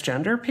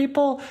transgender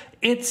people,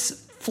 it's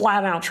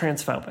flat out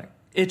transphobic.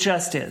 It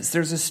just is.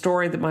 There's a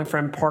story that my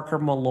friend Parker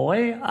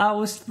Malloy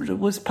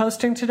was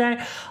posting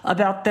today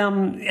about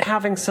them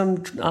having some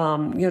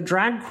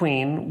drag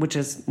queen, which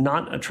is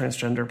not a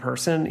transgender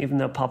person, even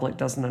though public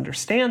doesn't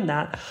understand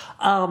that,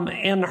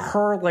 and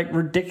her like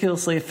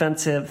ridiculously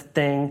offensive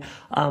thing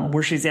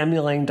where she's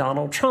emulating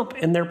Donald Trump,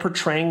 and they're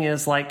portraying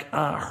as like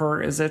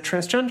her as a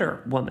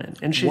transgender woman,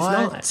 and she's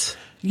not.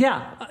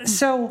 Yeah.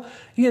 So,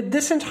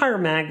 this entire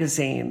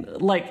magazine,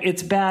 like,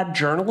 it's bad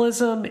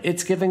journalism.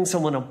 It's giving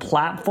someone a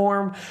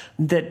platform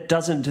that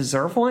doesn't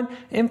deserve one.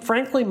 And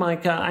frankly,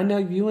 Micah, I know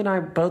you and I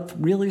both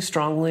really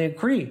strongly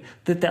agree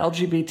that the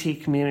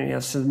LGBT community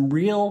has some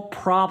real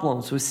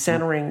problems with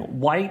centering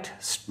white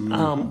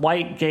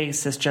gay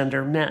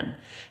cisgender men.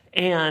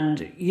 And,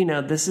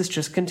 this is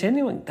just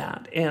continuing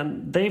that.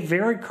 And they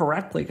very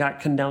correctly got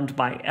condemned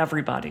by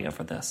everybody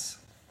over this.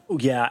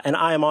 Yeah, and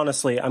I'm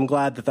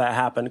glad that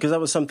happened, because that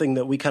was something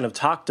that we kind of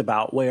talked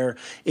about, where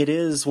it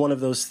is one of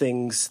those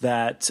things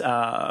that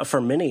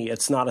for many,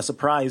 it's not a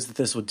surprise that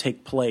this would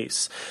take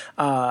place.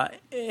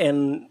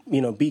 And,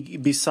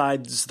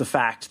 besides the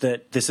fact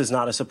that this is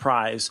not a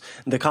surprise,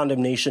 the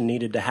condemnation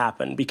needed to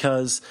happen,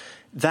 because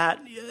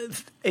it's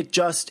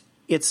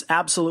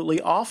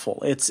absolutely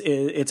awful.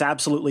 It's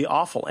absolutely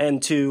awful.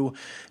 And to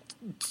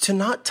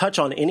not touch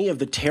on any of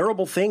the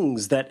terrible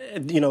things that,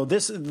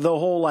 there's an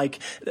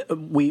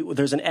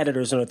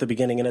editor's note at the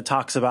beginning, and it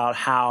talks about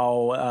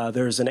how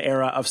there's an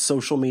era of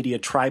social media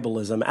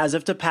tribalism, as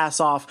if to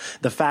pass off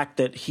the fact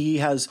that he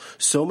has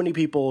so many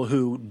people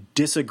who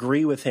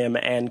disagree with him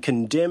and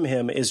condemn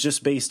him is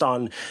just based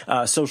on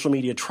social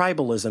media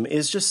tribalism,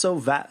 is just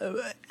so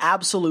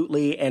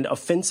absolutely and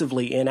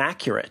offensively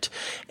inaccurate.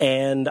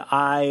 And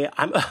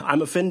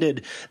I'm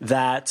offended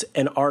that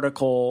an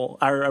article,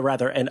 or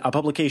rather a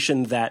publication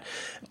that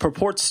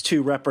purports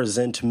to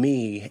represent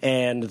me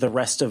and the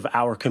rest of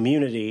our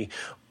community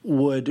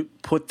would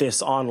put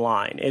this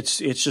online. It's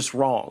just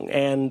wrong.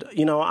 And,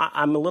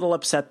 I'm a little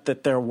upset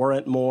that there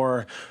weren't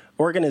more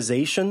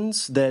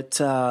organizations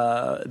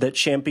that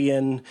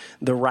champion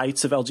the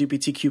rights of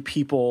LGBTQ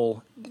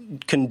people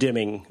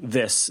condemning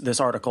this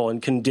article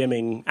and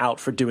condemning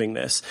out for doing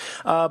this.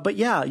 But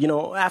yeah,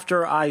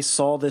 after I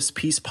saw this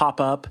piece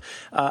pop up,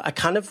 I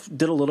kind of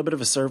did a little bit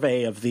of a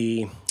survey of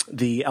the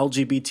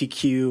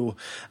LGBTQ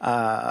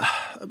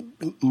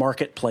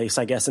marketplace,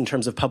 I guess, in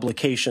terms of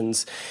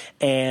publications,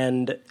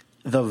 and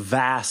the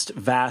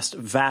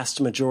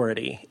vast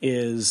majority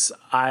is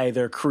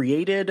either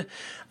created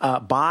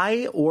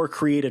by or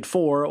created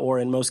for, or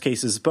in most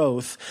cases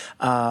both,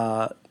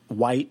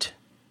 white,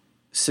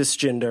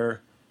 cisgender,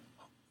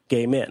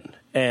 gay men.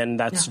 And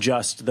that's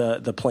just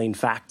the plain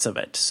facts of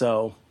it.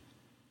 So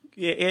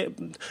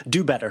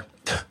do better.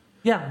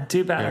 Yeah,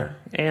 do better.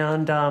 Yeah.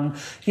 And,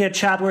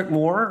 Chadwick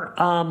Moore,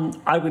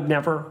 I would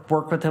never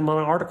work with him on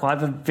an article. I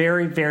have a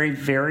very, very,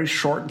 very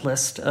short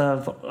list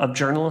of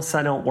journalists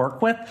I don't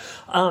work with.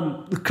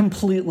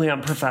 Completely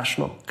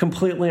unprofessional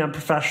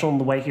in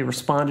the way he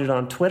responded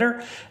on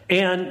Twitter.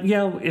 And,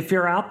 if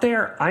you're out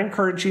there, I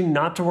encourage you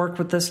not to work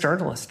with this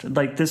journalist.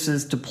 Like, this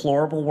is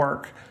deplorable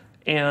work.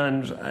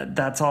 And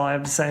that's all I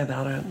have to say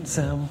about it.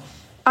 So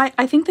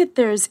I think that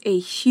there's a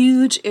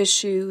huge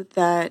issue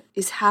that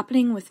is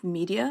happening with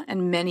media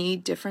and many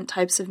different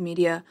types of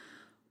media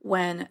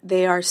when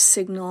they are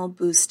signal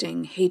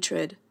boosting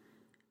hatred.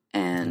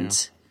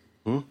 And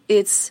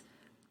it's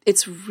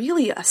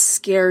really a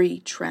scary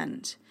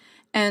trend.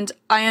 And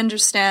I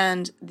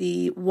understand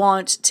the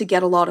want to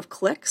get a lot of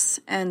clicks.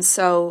 And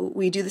so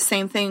we do the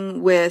same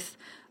thing with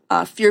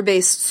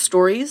fear-based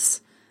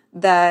stories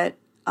that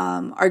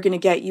are going to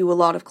get you a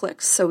lot of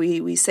clicks. So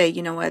we say,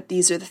 you know what,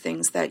 these are the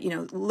things that,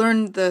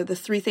 learn the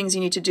 3 things you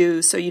need to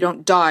do so you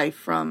don't die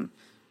from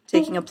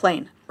taking a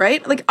plane,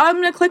 right? Like, I'm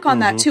going to click on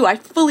that too. I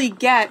fully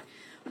get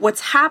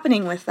what's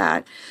happening with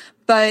that.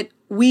 But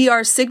we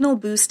are signal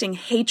boosting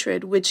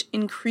hatred, which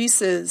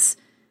increases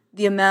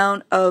the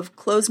amount of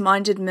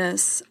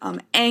closed-mindedness,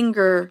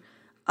 anger,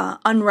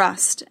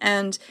 unrest.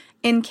 And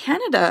in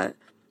Canada,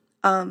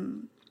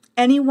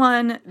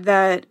 anyone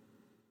that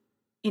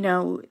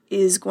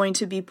is going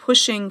to be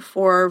pushing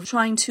for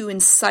trying to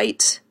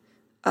incite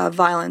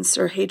violence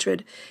or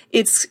hatred,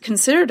 it's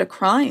considered a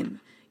crime.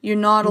 You're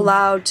not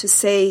allowed to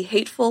say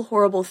hateful,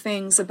 horrible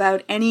things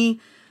about any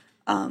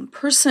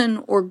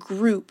person or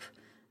group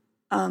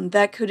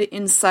that could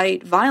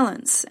incite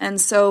violence. And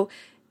so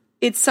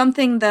it's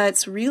something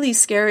that's really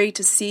scary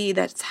to see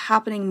that's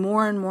happening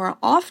more and more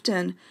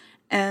often.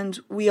 And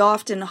we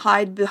often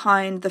hide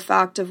behind the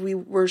fact of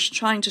we're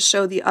trying to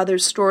show the other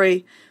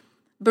story.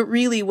 But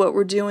really what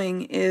we're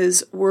doing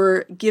is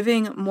we're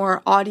giving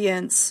more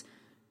audience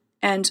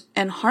and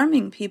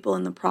harming people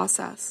in the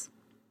process.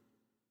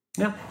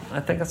 Yeah, I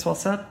think that's well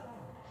said.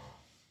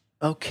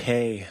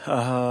 Okay.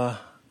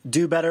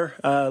 Do better.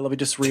 Let me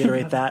just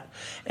reiterate that.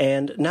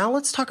 And now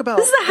let's talk about...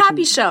 This is a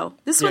happy show.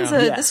 This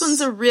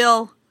one's a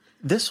real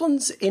This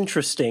one's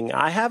interesting.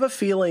 I have a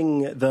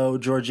feeling, though,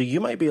 Georgie,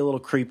 you might be a little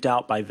creeped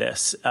out by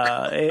this.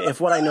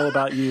 If what I know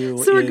about you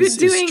so is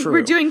true.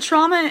 We're doing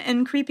trauma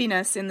and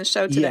creepiness in the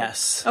show today.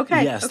 Yes.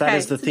 Okay. Yes, that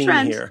is the theme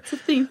here. It's a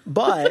theme.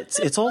 But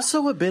it's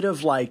also a bit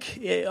of like,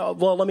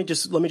 well, let me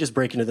just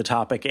break into the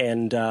topic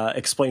and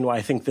explain why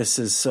I think this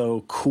is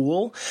so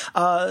cool.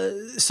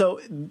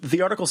 So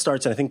the article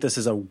starts, and I think this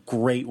is a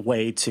great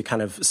way to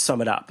kind of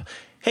sum it up.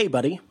 Hey,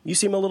 buddy, you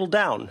seem a little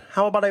down.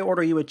 How about I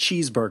order you a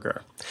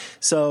cheeseburger?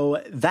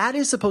 So that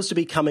is supposed to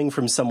be coming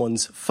from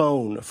someone's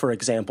phone, for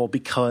example,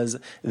 because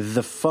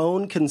the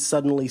phone can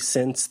suddenly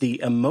sense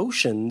the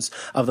emotions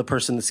of the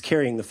person that's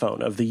carrying the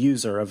phone, of the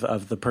user,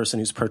 of the person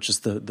who's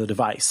purchased the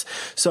device.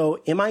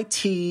 So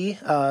MIT,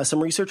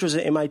 some researchers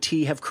at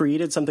MIT have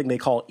created something they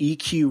call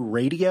EQ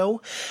radio.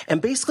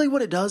 And basically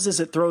what it does is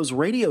it throws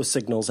radio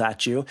signals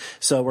at you.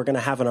 So we're going to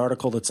have an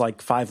article that's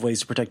like 5 ways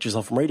to protect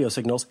yourself from radio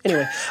signals.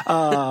 Anyway,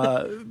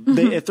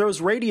 it throws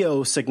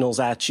radio signals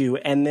at you,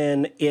 and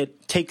then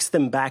it takes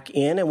them back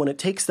in. And when it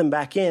takes them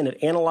back in,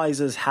 it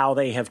analyzes how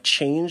they have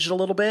changed a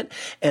little bit.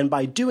 And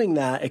by doing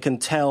that, it can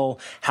tell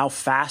how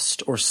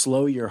fast or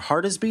slow your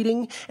heart is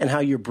beating and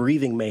how your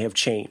breathing may have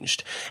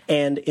changed.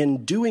 And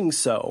in doing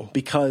so,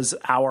 because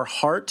our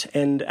heart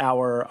and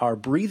our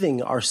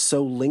breathing are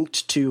so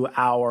linked to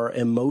our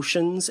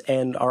emotions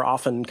and are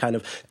often kind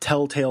of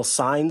telltale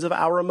signs of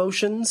our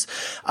emotions,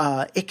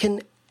 it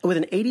can, with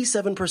an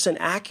 87%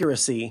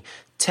 accuracy,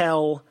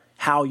 tell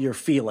how you're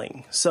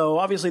feeling. So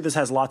obviously this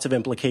has lots of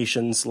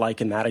implications,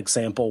 like in that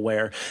example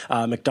where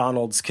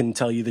McDonald's can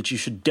tell you that you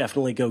should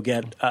definitely go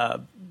get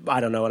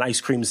an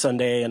ice cream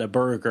sundae and a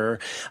burger.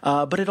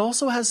 But it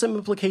also has some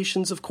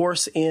implications, of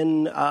course,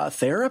 in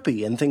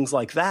therapy and things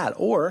like that.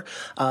 Or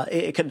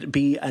it could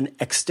be an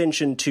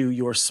extension to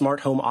your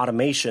smart home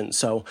automation.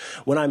 So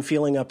when I'm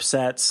feeling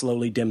upset,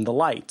 slowly dim the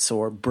lights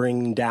or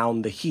bring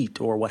down the heat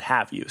or what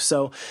have you.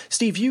 So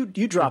Steve, you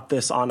dropped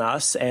this on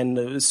us, and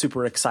it was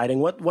super exciting.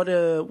 What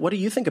do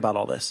you think about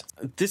all this?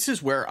 This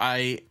is where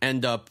I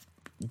end up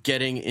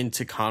getting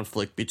into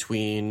conflict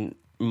between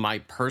my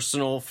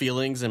personal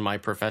feelings and my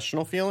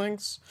professional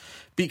feelings,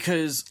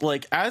 because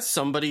like as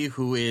somebody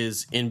who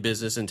is in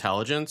business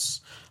intelligence,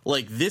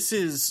 like this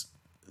is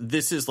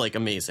like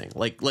amazing.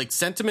 Like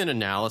sentiment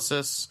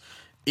analysis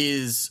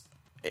is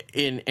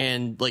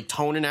and like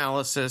tone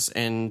analysis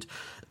and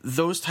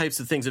those types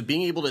of things of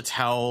being able to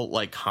tell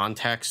like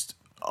context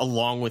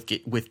along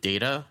with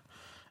data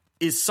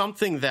is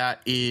something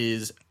that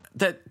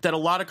a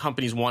lot of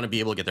companies want to be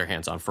able to get their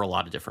hands on for a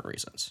lot of different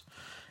reasons.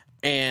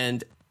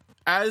 And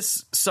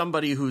as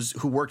somebody who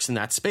works in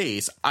that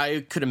space,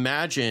 I could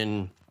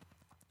imagine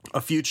a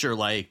future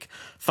like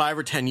 5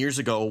 or 10 years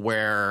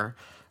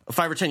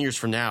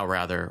from now,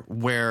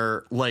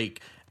 where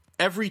like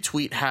every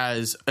tweet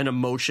has an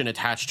emotion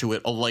attached to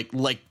it,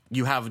 like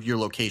you have your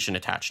location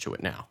attached to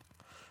it now,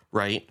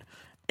 right?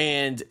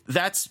 And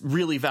that's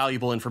really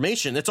valuable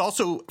information. It's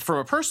also, from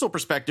a personal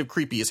perspective,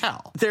 creepy as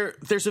hell.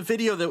 There's a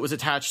video that was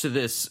attached to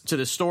this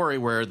story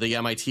where the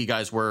MIT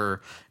guys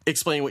were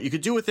explaining what you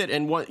could do with it.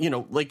 And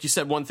like you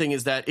said, one thing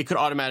is that it could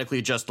automatically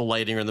adjust the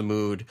lighting or the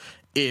mood.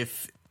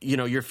 If,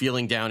 you're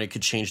feeling down, it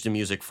could change the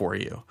music for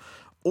you.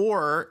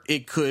 Or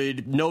it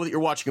could know that you're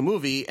watching a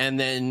movie and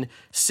then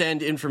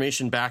send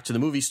information back to the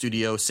movie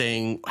studio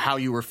saying how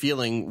you were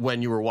feeling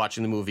when you were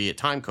watching the movie at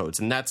time codes.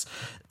 And that's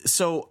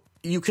so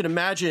you can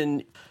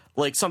imagine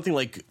like something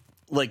like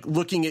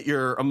looking at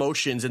your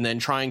emotions and then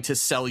trying to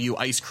sell you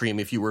ice cream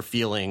if you were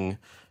feeling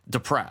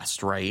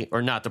depressed, right?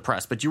 Or not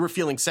depressed, but you were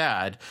feeling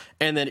sad,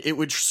 and then it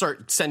would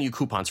start sending you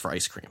coupons for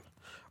ice cream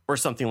or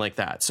something like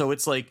that. So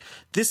it's like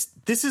this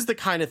is the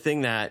kind of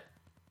thing that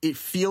it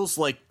feels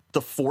like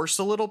the Force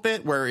a little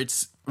bit, where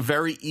it's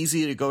very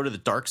easy to go to the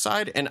dark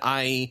side. And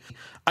I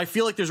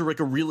feel like there's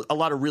a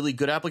lot of really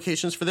good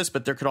applications for this,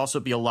 but there could also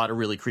be a lot of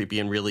really creepy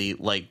and really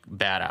like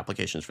bad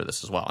applications for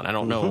this as well. And I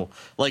don't know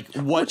like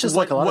what, which is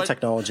like a lot of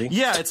technology.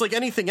 Yeah. It's like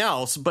anything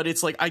else, but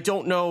it's like, I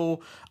don't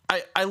know.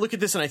 I look at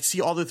this and I see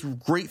all the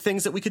great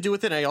things that we could do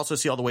with it. And I also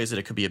see all the ways that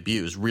it could be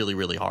abused really,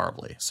 really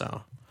horribly.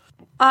 So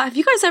have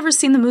you guys ever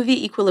seen the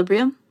movie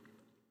Equilibrium?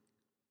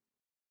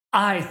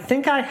 I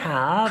think I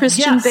have.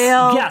 Christian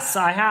Bale. Yes,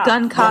 I have.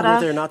 Gun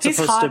kata. They're not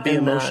supposed to be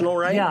emotional,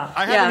 right? Yeah.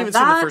 I haven't even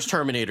seen the first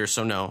Terminator,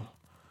 so no.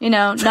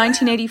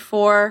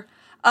 1984.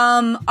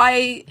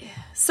 I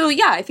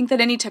think that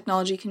any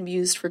technology can be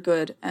used for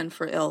good and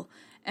for ill.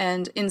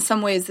 And in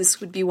some ways, this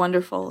would be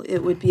wonderful. It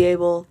would be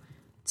able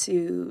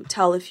to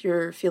tell if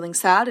you're feeling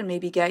sad and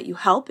maybe get you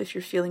help if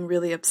you're feeling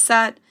really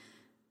upset.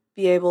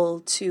 Be able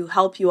to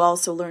help you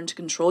also learn to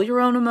control your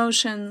own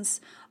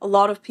emotions. A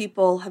lot of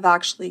people have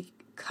actually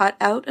cut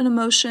out an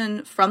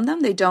emotion from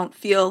them. They don't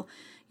feel,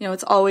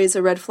 it's always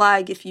a red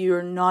flag if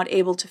you're not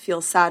able to feel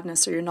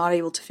sadness or you're not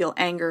able to feel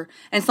anger.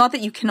 And it's not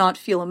that you cannot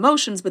feel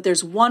emotions, but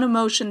there's one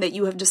emotion that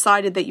you have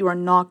decided that you are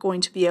not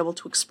going to be able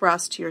to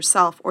express to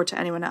yourself or to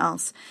anyone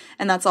else.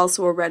 And that's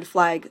also a red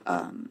flag.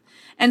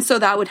 And so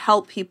that would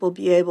help people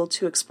be able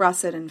to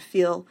express it and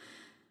feel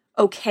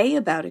okay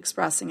about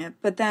expressing it.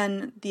 But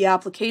then the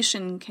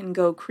application can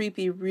go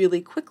creepy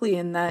really quickly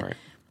in that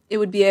it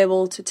would be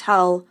able to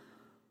tell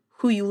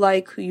who you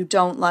like, who you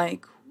don't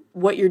like,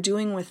 what you're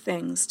doing with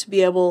things, to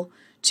be able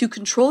to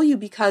control you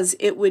because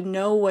it would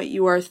know what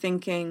you are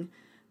thinking,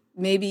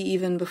 maybe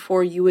even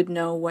before you would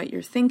know what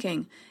you're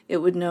thinking. It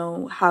would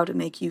know how to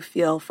make you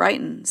feel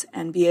frightened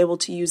and be able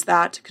to use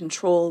that to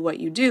control what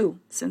you do,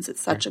 since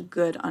it's such a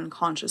good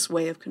unconscious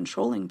way of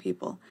controlling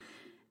people.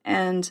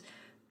 And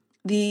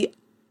the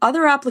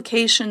other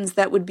applications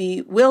that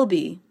will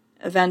be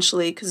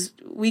eventually, because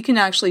we can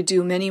actually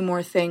do many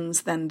more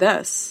things than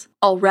this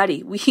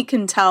already. We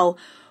can tell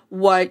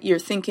what you're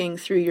thinking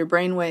through your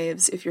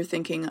brainwaves if you're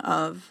thinking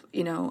of,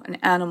 an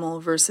animal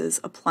versus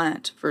a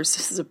plant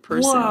versus a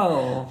person.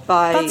 Whoa,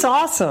 that's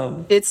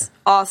awesome. It's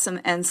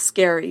awesome and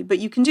scary, but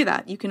you can do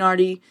that.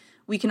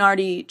 We can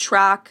already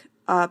track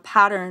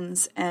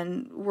patterns,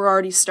 and we're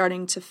already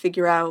starting to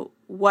figure out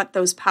what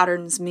those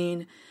patterns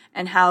mean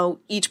and how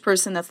each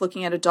person that's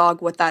looking at a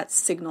dog, what that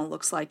signal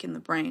looks like in the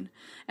brain.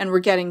 And we're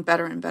getting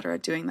better and better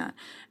at doing that.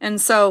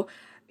 And so,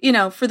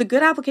 for the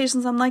good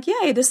applications, I'm like,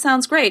 yay, this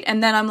sounds great.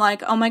 And then I'm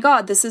like, oh my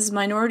God, this is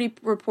Minority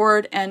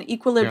Report and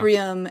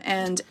Equilibrium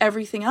and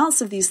everything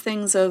else of these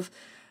things of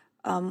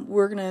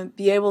we're going to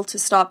be able to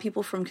stop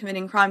people from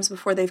committing crimes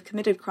before they've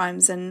committed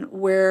crimes. And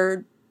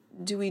where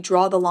do we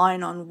draw the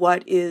line on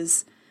what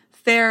is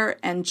fair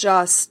and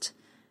just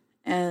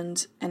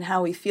and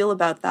how we feel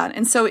about that?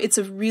 And so it's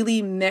a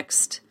really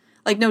mixed,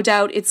 no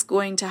doubt it's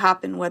going to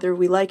happen whether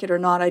we like it or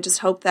not. I just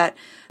hope that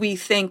we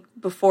think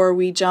before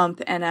we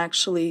jump and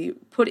actually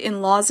put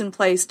in laws in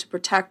place to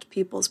protect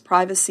people's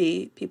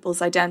privacy,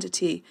 people's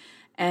identity,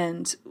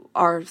 and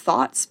our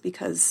thoughts,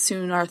 because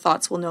soon our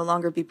thoughts will no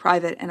longer be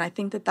private. And I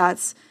think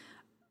that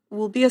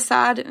will be a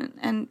sad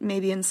and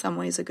maybe in some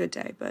ways a good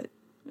day, but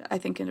I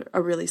think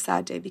a really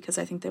sad day, because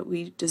I think that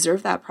we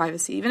deserve that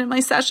privacy. Even in my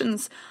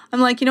sessions,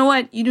 I'm like, you know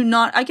what?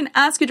 I can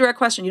ask a direct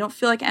question. You don't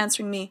feel like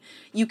answering me.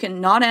 You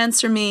can not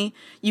answer me.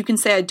 You can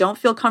say, I don't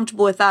feel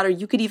comfortable with that, or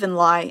you could even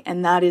lie,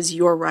 and that is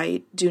your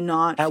right. Do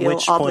not feel obligated. At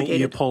which point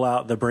you pull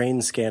out the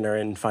brain scanner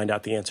and find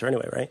out the answer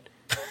anyway, right?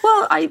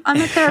 Well, I'm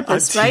a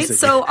therapist, right?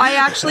 So I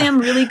actually am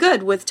really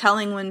good with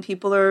telling when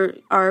people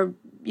are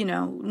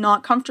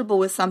not comfortable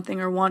with something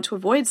or want to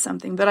avoid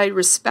something, but I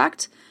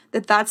respect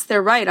that's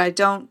their right. I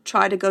don't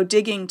try to go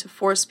digging to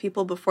force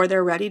people before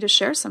they're ready to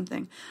share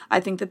something.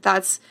 I think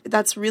that's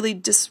really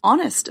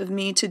dishonest of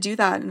me to do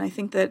that, and I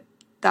think that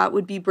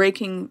would be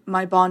breaking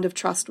my bond of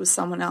trust with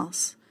someone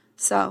else.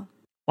 So,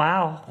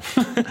 wow,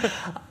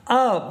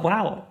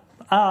 wow.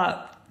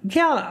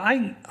 Yeah,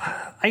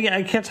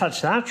 I can't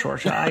touch that,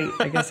 Georgia.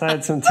 I guess I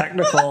had some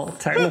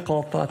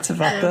technical thoughts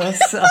about this.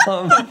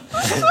 So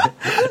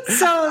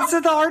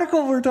the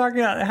article we're talking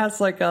about has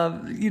it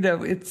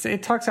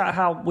talks about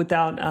how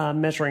without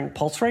measuring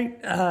pulse rate,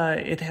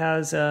 it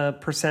has a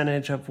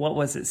percentage of,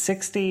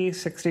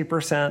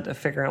 60% of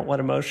figuring out what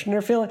emotion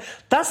you're feeling.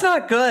 That's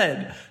not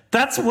good.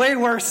 That's way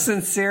worse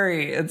than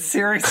Siri, and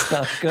Siri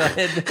stuff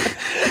good.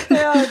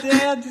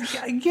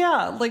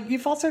 Yeah,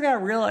 you've also got to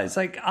realize,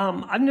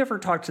 I've never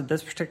talked to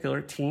this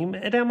particular team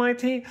at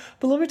MIT,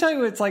 but let me tell you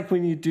what it's like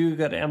when you do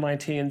go to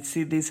MIT and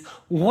see these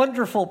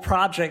wonderful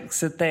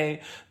projects that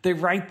they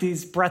write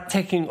these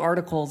breathtaking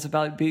articles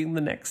about being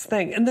the next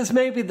thing. And this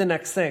may be the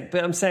next thing,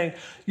 but I'm saying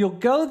you'll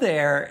go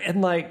there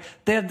and they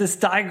have this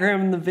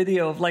diagram in the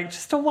video of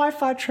just a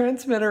Wi-Fi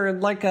transmitter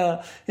in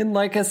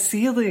a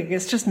ceiling.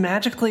 It's just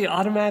magically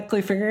automatically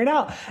figuring it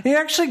out. And you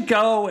actually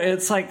go,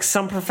 it's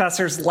some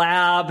professor's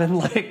lab, and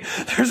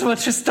there's a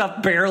bunch of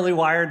stuff barely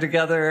wired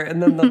together,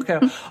 and then they'll go,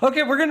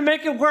 okay, we're gonna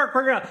make it work.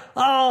 We're gonna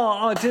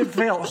it did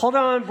fail. Hold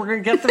on, we're gonna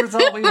get the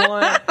result we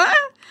want.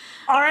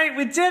 All right,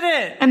 we did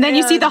it. And then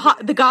you see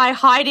the guy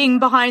hiding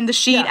behind the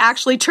sheet,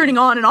 actually turning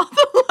on and off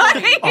the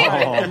light.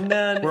 And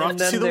then, we're off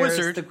to see the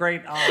wizard. The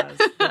Great Oz.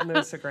 And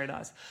there's the Great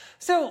Oz.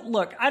 So,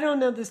 look, I don't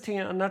know this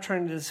team. I'm not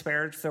trying to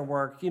disparage their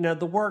work.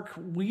 The work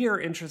we are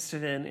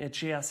interested in at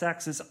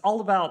GSX is all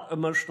about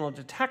emotional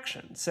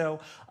detection. So,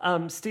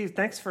 Steve,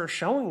 thanks for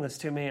showing this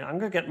to me. I'm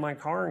going to get in my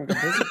car and go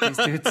visit these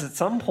dudes at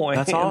some point.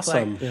 That's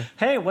awesome.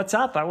 Hey, what's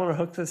up? I want to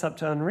hook this up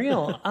to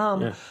Unreal.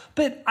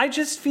 But I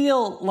just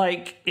feel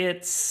like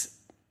it's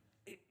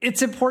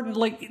important,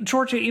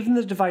 Georgia, even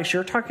the device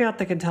you're talking about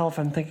that can tell if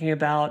I'm thinking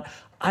about,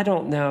 I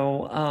don't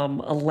know,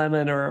 a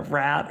lemon or a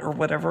rat or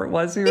whatever it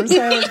was you were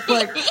saying.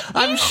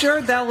 I'm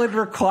sure that would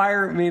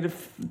require me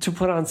to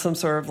put on some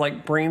sort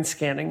of brain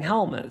scanning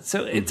helmet.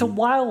 So it's a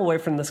while away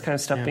from this kind of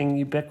stuff being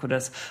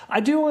ubiquitous. I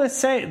do want to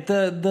say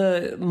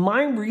the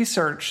mind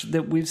research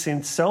that we've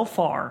seen so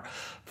far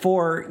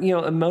for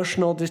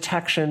emotional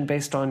detection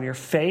based on your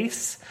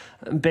face,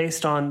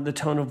 based on the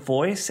tone of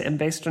voice, and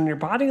based on your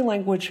body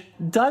language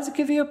does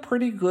give you a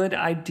pretty good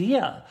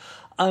idea.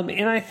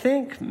 And I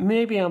think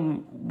maybe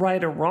I'm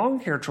right or wrong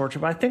here, Georgia,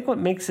 but I think what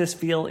makes this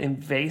feel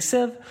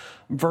invasive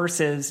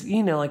versus,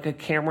 like a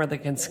camera that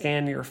can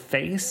scan your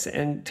face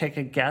and take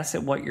a guess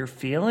at what you're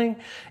feeling,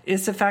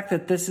 is the fact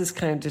that this is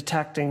kind of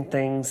detecting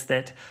things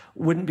that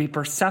wouldn't be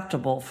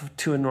perceptible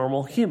to a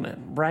normal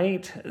human,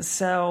 right?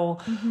 So...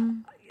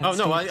 Oh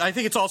no! I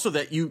think it's also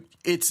that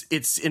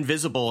it's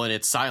invisible and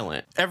it's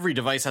silent. Every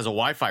device has a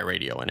Wi-Fi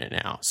radio in it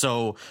now.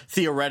 So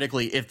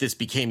theoretically, if this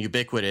became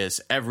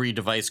ubiquitous, every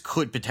device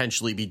could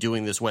potentially be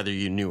doing this, whether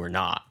you knew or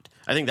not.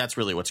 I think that's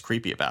really what's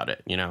creepy about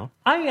it.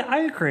 I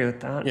agree with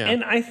that,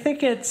 and I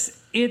think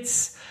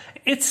it's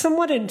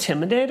somewhat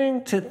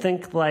intimidating to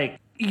think like,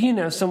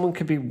 someone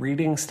could be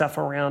reading stuff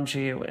around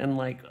you and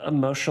like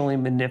emotionally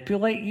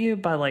manipulate you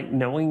by like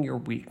knowing your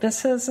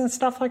weaknesses and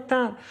stuff like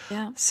that.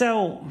 Yeah.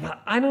 So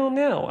I don't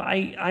know.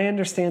 I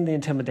understand the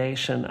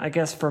intimidation. I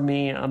guess for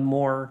me, I'm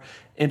more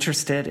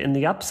interested in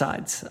the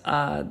upsides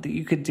that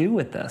you could do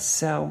with this.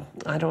 So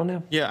I don't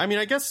know. Yeah. I mean,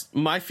 I guess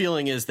my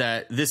feeling is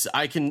that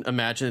I can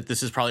imagine that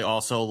this is probably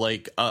also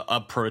like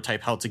a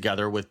prototype held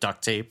together with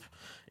duct tape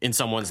in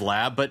someone's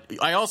lab. But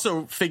I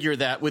also figure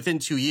that within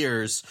 2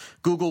 years,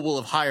 Google will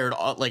have hired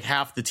like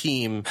half the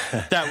team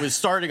that was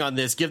starting on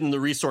this, give them the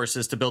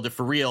resources to build it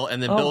for real,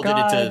 and then build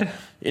it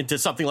into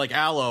something like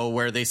Allo,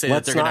 where they say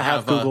that they're going to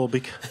have Google.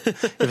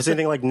 If it's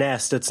anything like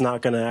Nest, it's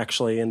not going to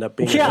actually end up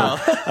being. Yeah.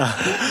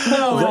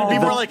 No, it'd be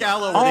more like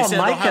Allo, where they say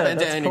they'll have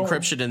end-to-end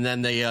encryption, and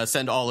then they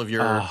send all of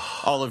your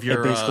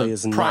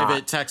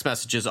private text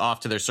messages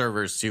off to their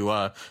servers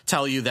to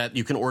tell you that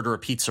you can order a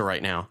pizza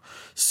right now.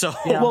 So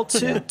well,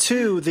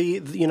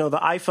 the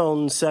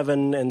iPhone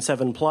 7 and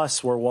 7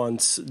 Plus were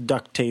once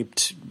duct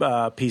taped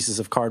pieces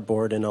of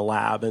cardboard in a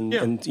lab, and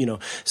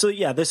so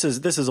this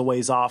is a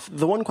ways off.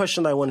 The one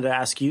question that I wanted to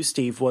ask you,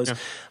 Steve, was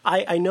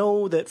I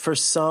know that for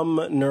some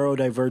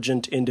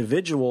neurodivergent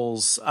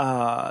individuals,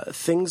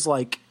 things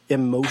like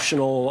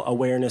emotional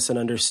awareness and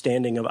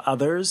understanding of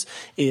others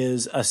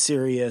is a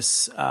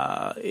serious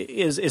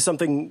is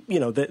something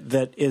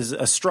that is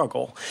a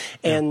struggle.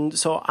 And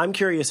so I'm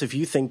curious if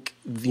you think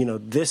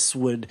this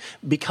would,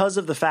 because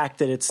of the fact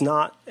that it's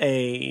not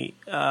a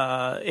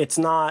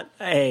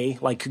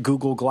like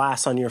Google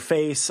Glass on your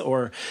face,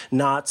 or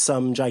not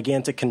some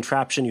gigantic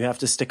contraption you have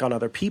to stick on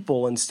other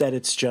people. Instead,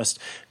 it's just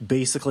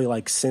basically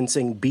like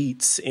sensing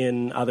beats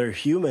in other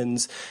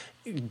humans.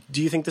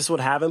 Do you think this would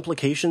have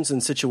implications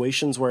in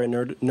situations where a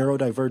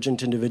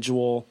neurodivergent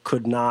individual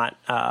could not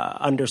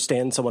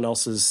understand someone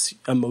else's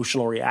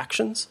emotional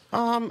reactions?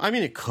 I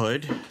mean, it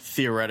could,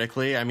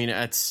 theoretically. I mean,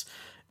 that's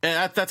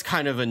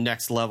kind of a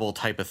next level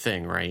type of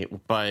thing, right?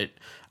 But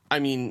I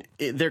mean,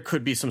 there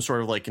could be some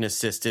sort of like an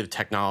assistive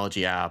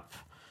technology app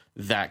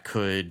that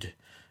could.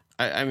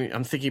 I mean,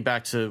 I'm thinking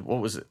back to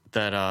what was it,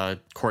 that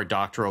Cory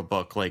Doctorow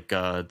book, like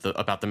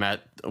about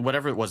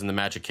whatever it was in the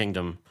Magic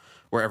Kingdom,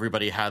 where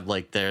everybody had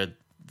like the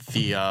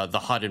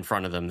HUD in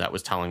front of them that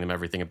was telling them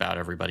everything about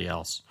everybody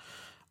else.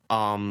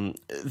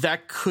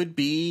 That could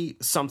be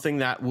something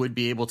that would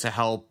be able to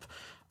help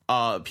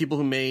people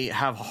who may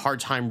have a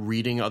hard time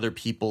reading other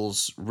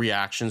people's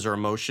reactions or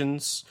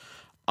emotions,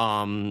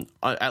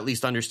 at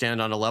least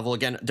understand on a level,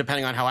 again,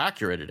 depending on how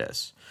accurate it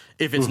is.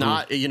 If it's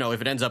not,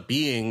 if it ends up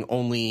being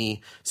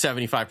only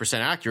 75%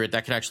 accurate,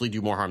 that could actually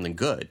do more harm than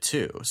good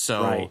too.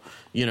 So,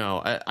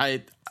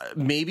 I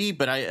maybe,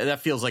 but that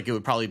feels like it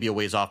would probably be a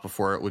ways off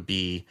before it would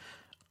be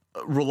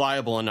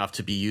reliable enough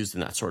to be used in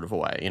that sort of a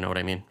way. You know what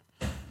I mean?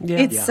 Yeah.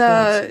 It's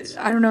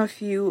I don't know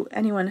if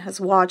anyone has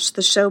watched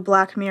the show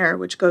Black Mirror,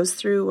 which goes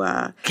through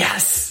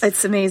yes,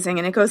 it's amazing,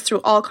 and it goes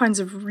through all kinds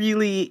of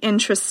really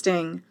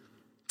interesting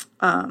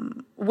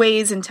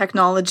ways in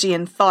technology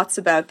and thoughts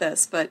about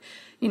this. But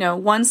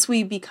once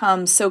we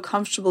become so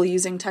comfortable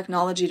using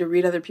technology to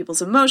read other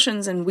people's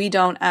emotions, and we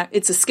don't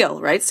it's a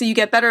skill, right? So you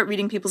get better at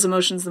reading people's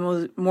emotions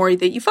the more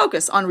that you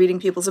focus on reading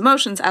people's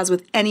emotions, as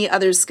with any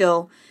other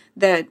skill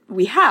that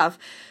we have.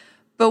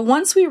 But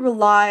once we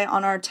rely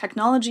on our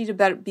technology to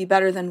be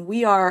better than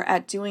we are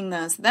at doing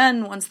this,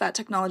 then once that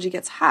technology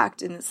gets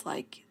hacked, and it's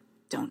like,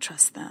 don't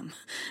trust them.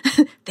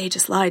 They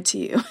just lied to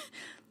you.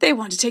 They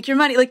want to take your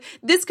money. Like,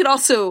 this could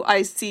also,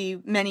 I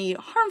see many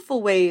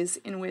harmful ways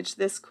in which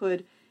this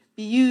could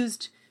be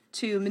used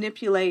to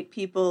manipulate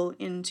people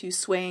into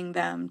swaying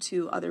them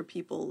to other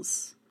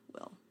people's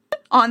will.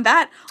 On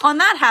that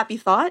happy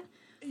thought.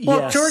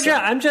 Well, yes. Georgia,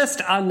 I'm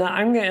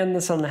going to end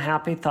this on the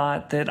happy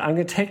thought that I'm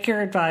going to take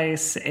your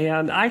advice,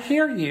 and I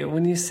hear you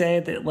when you say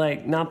that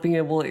like not being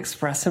able to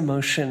express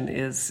emotion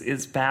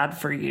is bad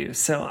for you.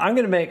 So I'm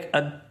going to make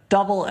a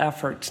double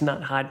effort to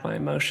not hide my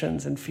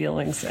emotions and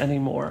feelings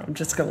anymore. I'm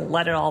just going to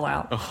let it all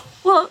out. Oh.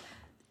 Well,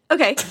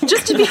 okay,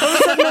 just to be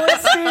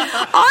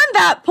on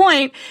that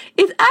point,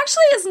 it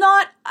actually is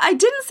not, I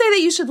didn't say that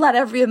you should let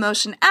every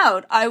emotion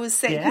out. I was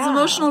saying, because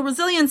emotional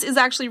resilience is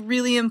actually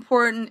really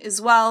important as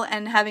well,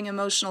 and having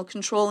emotional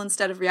control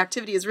instead of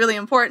reactivity is really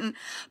important.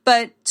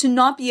 But to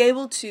not be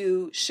able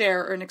to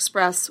share and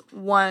express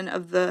one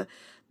of the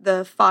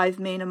 5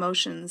 main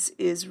emotions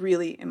is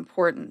really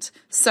important.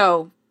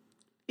 So,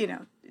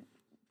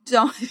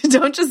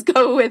 don't just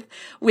go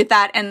with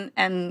that,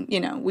 and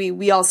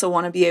we also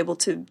want to be able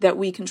to, that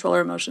we control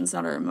our emotions,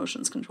 not our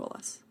emotions control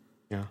us.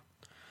 Yeah.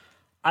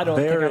 I don't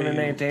think I'm in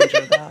any danger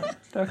of that.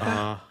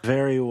 Okay.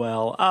 Very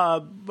well.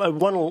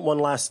 One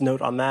last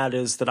note on that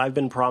is that I've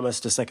been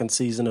promised a second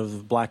season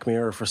of Black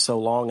Mirror for so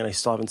long, and I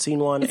still haven't seen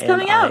one, It's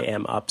coming out. I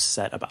am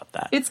upset about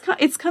that.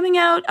 It's coming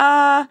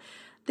out.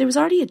 There was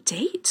already a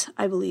date,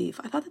 I believe.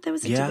 I thought that there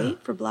was a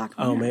date for Black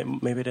Mirror. Oh,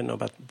 maybe I didn't know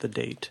about the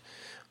date.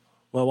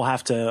 Well, we'll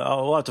have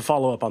to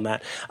follow up on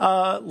that.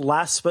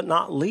 Last but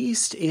not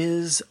least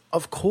is,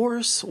 of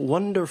course,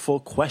 wonderful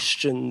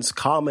questions,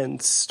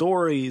 comments,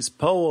 stories,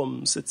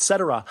 poems,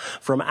 etc.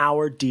 from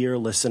our dear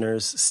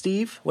listeners.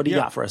 Steve, what do you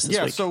got for us this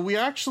week? Yeah, so we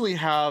actually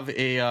have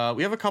we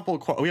have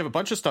a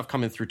bunch of stuff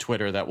coming through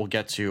Twitter that we'll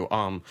get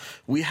to.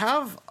 We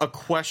have a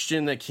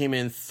question that came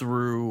in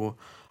through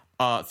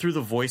the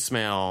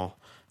voicemail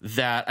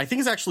that I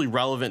think is actually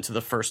relevant to the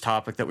first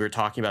topic that we were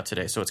talking about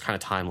today, so it's kind of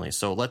timely.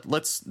 So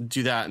let's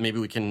do that, and maybe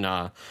we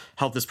can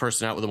help this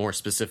person out with a more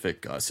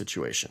specific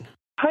situation.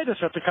 Hi,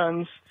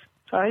 Decepticons.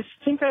 I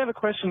think I have a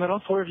question that all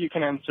four of you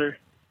can answer.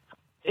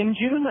 In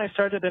June, I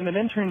started in an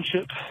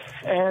internship,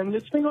 and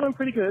it's been going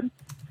pretty good.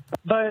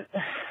 But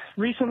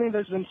recently,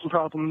 there's been some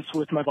problems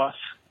with my boss.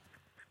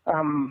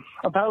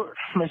 About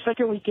my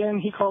second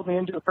weekend, he called me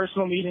into a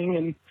personal meeting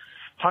and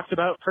talked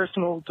about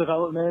personal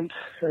development,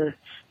 or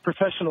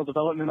professional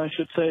development, I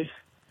should say,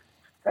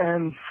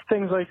 and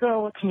things like,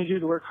 oh, what can you do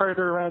to work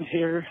harder around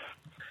here?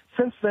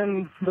 Since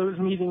then, those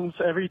meetings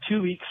every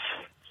 2 weeks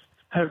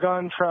have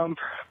gone from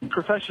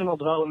professional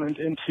development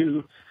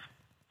into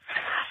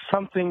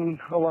something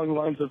along the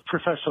lines of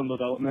professional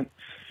development.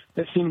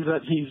 It seems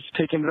that he's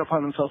taken it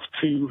upon himself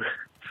to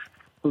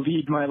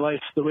lead my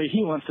life the way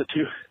he wants it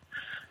to.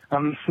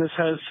 This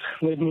has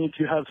led me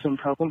to have some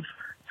problems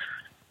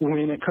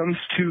when it comes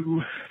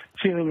to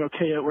feeling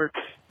okay at work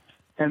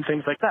and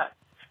things like that.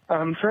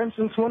 For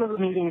instance, one of the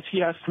meetings,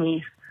 he asked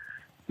me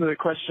the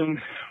question,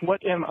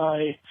 what am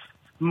I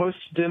most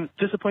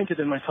disappointed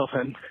in myself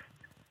in?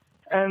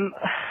 And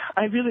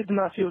I really did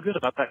not feel good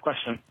about that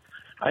question.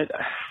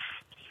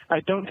 I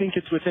don't think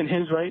it's within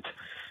his right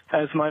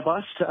as my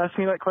boss to ask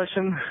me that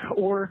question,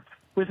 or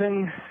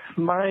within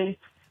my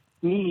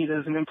need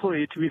as an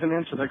employee to even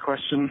answer that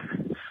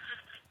question.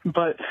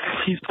 But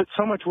he's put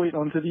so much weight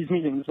onto these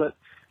meetings that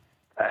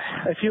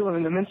I feel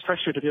an immense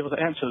pressure to be able to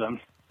answer them.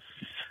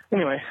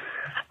 Anyway,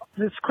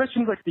 it's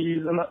questions like these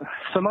and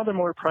some other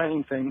more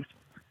prying things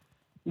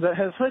that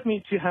has led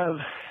me to have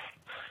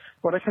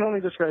what I can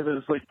only describe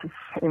as like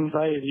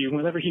anxiety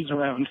whenever he's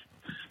around,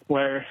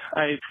 where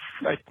I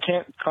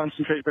can't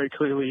concentrate very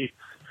clearly.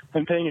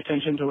 I'm paying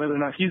attention to whether or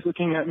not he's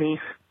looking at me.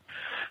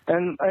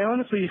 And I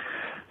honestly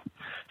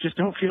just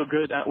don't feel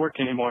good at work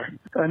anymore.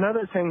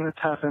 Another thing that's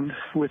happened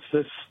with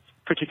this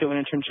particular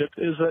internship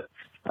is that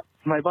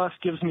my boss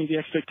gives me the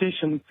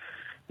expectation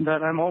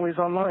that I'm always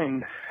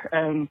online,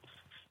 and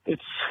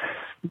it's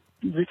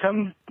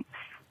become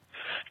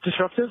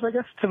disruptive, I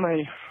guess, to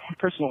my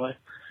personal life.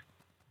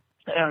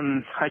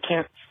 And I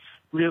can't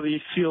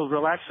really feel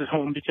relaxed at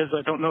home because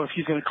I don't know if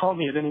he's going to call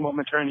me at any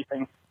moment or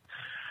anything.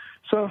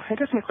 So I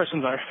guess my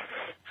questions are,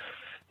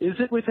 is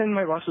it within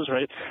my boss's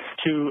right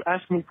to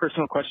ask me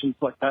personal questions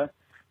like that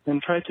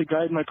and try to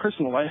guide my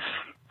personal life?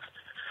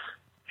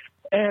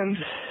 And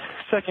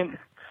second,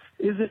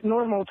 is it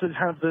normal to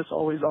have this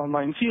always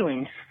online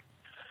feeling?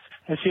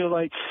 I feel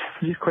like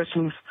these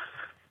questions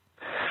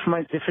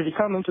might be pretty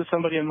common to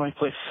somebody in my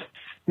place.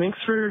 Thanks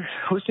for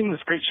hosting this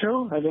great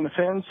show. I've been a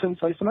fan since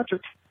Isometric.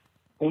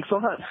 Thanks a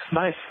lot.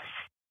 Bye.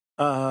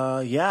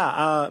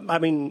 I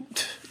mean,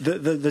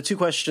 the two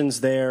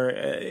questions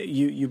there,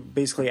 you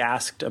basically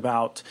asked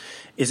about,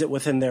 is it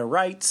within their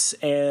rights,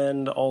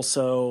 and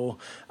also,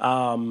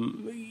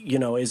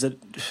 is it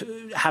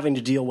having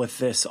to deal with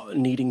this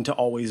needing to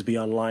always be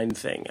online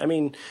thing? I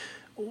mean,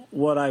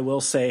 what I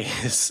will say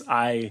is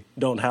I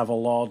don't have a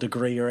law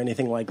degree or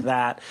anything like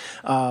that.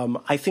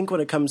 I think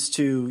when it comes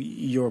to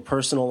your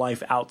personal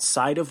life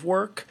outside of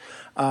work,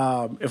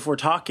 if we're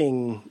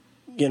talking,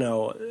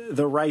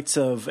 the rights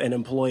of an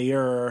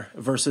employer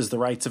versus the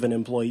rights of an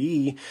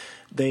employee,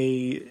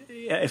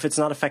 if it's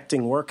not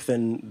affecting work,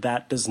 then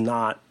that does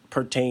not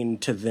pertain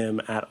to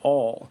them at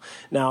all.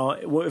 Now,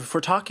 if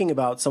we're talking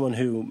about someone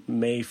who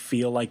may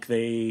feel like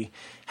they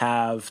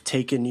have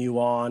taken you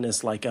on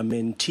as like a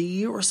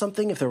mentee or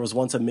something, if there was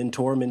once a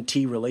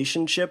mentor-mentee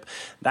relationship,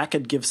 that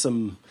could give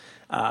some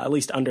at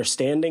least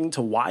understanding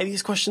to why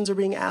these questions are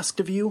being asked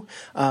of you,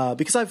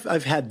 because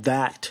I've had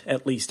that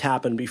at least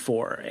happen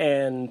before.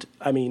 And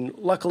I mean,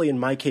 luckily in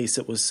my case,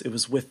 it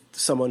was with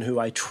someone who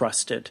I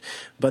trusted.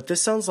 But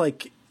this sounds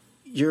like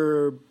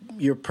your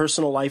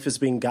personal life is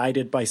being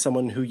guided by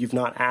someone who you've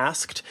not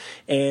asked,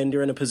 and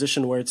you're in a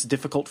position where it's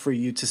difficult for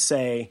you to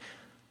say,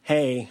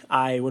 hey,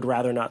 I would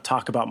rather not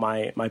talk about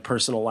my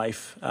personal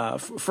life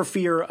for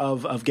fear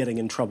of getting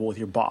in trouble with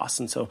your boss.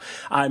 And so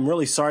I'm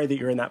really sorry that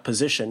you're in that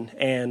position.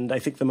 And I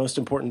think the most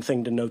important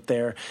thing to note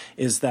there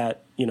is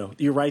that,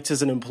 your rights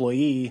as an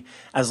employee,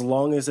 as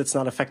long as it's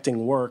not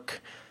affecting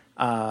work,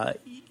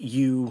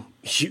 you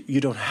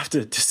don't have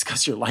to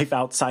discuss your life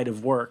outside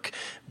of work,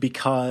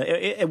 because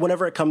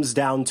whenever it comes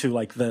down to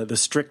like the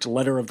strict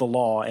letter of the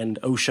law and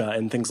OSHA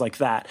and things like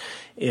that,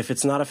 if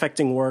it's not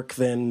affecting work,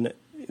 then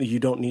you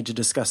don't need to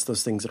discuss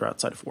those things that are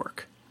outside of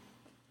work.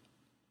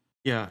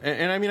 Yeah,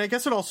 and I mean, I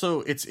guess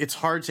it's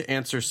hard to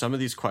answer some of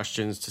these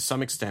questions to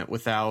some extent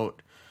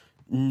without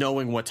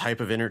knowing what type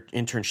of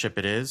internship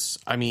it is.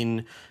 I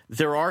mean,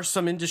 there are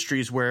some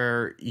industries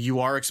where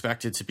you are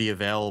expected to be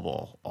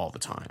available all the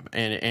time.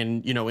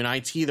 And you know, in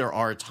IT, there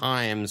are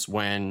times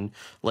when,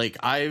 like,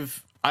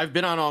 I've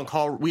been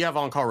on-call. We have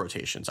on-call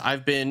rotations. There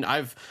have been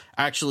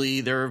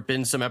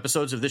some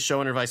episodes of this show,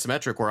 Intervice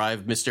Symmetric, where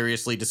I've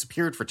mysteriously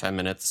disappeared for 10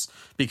 minutes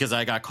because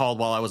I got called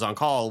while I was on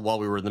call while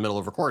we were in the middle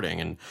of recording.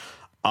 And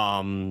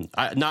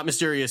not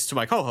mysterious to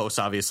my co-host,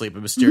 obviously,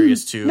 but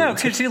mysterious to... No,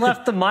 because you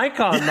left the mic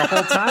on the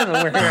whole time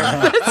and we're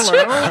here.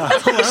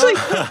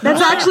 Hello?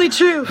 That's actually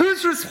true.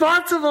 Who's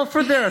responsible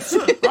for this?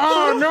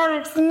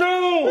 Oh,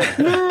 no.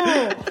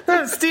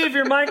 Steve,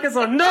 your mic is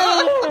on.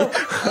 No!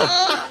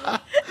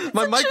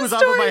 My mic was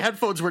on, but my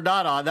headphones were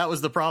not on. That was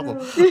the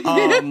problem.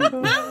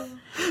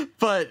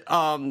 But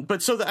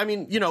so I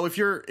mean, you know, if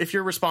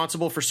you're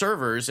responsible for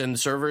servers and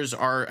servers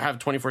have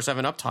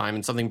 24/7 uptime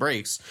and something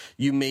breaks,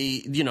 you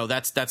may, you know,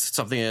 that's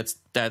something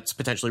that's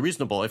potentially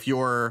reasonable. If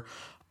you're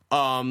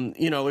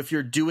if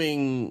you're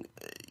doing,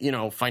 you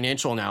know,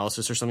 financial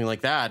analysis or something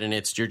like that, and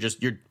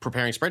you're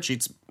preparing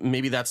spreadsheets,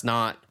 maybe that's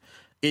not.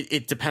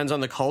 It depends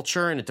on the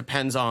culture and it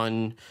depends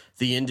on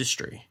the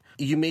industry.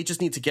 You may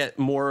just need to get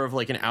more of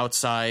like an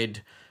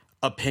outside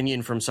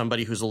opinion from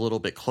somebody who's a little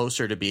bit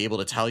closer to be able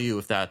to tell you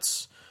if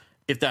that's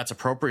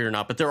appropriate or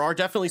not. But there are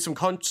definitely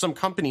some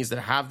companies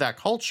that have that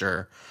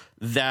culture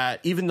that,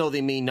 even though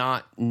they may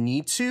not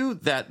need to,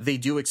 that they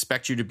do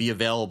expect you to be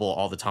available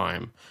all the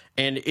time.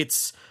 And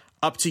it's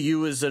up to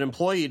you as an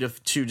employee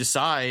to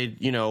decide,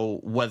 you know,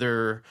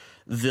 whether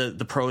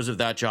the pros of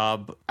that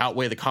job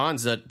outweigh the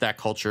cons that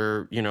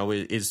culture, you know,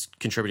 is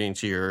contributing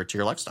to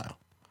your lifestyle.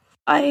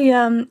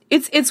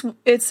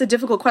 It's a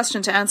difficult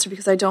question to answer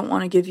because I don't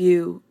want to give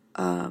you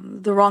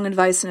the wrong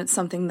advice, and it's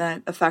something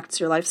that affects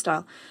your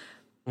lifestyle.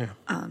 Yeah.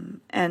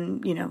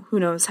 And, you know, who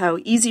knows how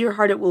easy or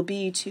hard it will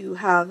be to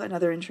have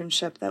another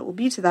internship that will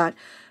be to that.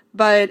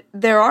 But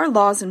there are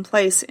laws in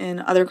place in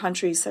other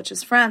countries, such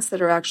as France,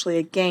 that are actually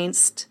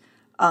against,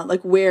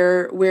 like,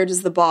 where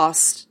does the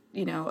boss,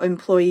 you know,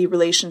 employee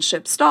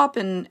relationship stop,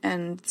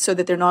 and so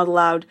that they're not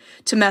allowed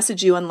to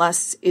message you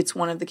unless it's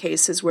one of the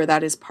cases where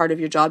that is part of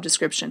your job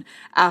description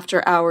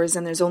after hours,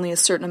 and there's only a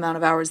certain amount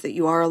of hours that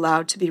you are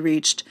allowed to be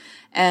reached,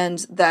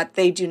 and that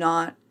they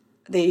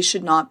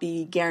should not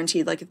be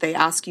guaranteed. Like, if they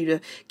ask you to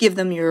give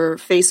them your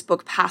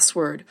Facebook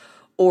password,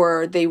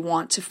 or they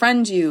want to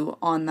friend you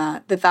on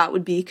that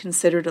would be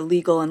considered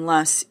illegal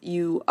unless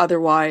you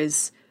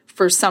otherwise,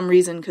 for some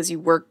reason, because you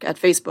work at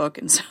Facebook,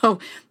 and so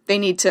they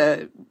need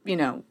to, you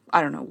know,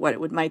 I don't know what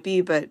it might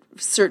be, but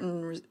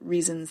certain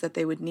reasons that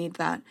they would need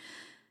that.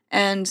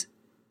 And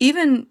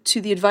even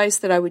to the advice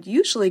that I would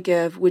usually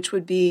give, which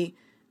would be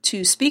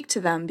to speak to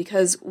them,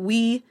 because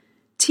we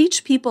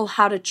teach people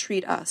how to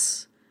treat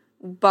us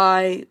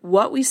by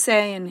what we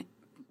say and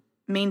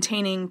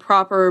maintaining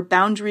proper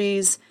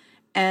boundaries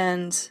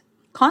and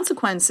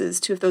consequences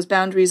to if those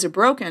boundaries are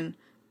broken.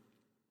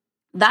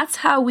 That's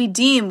how we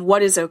deem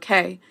what is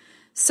okay.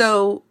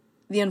 So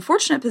the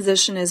unfortunate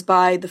position is,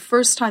 by the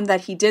first time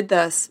that he did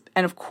this,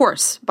 and of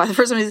course, by the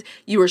first time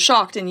you were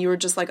shocked and you were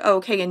just like, oh,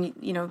 okay, and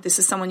you know, this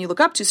is someone you look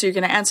up to, so you're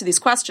going to answer these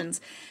questions,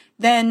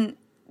 then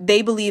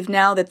they believe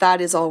now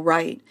that is all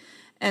right.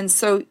 And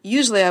so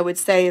usually I would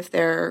say, if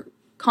they're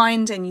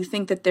kind and you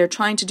think that they're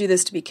trying to do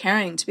this to be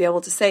caring, to be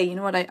able to say, you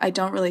know what, I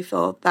don't really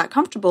feel that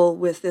comfortable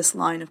with this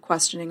line of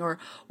questioning, or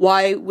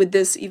why would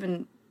this,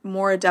 even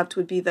more adept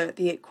would be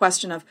the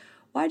question of,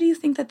 why do you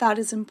think that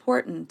is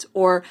important?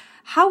 Or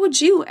how would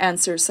you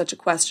answer such a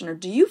question? Or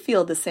do you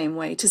feel the same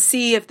way? To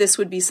see if this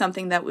would be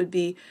something that would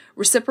be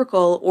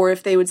reciprocal, or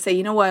if they would say,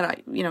 you know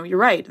what, you're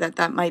right,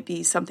 that might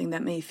be something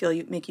that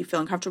make you feel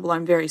uncomfortable.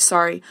 I'm very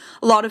sorry.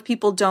 A lot of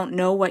people don't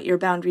know what your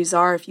boundaries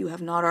are if you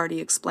have not already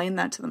explained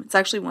that to them. It's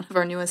actually one of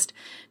our newest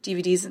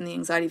DVDs in the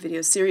Anxiety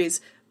Video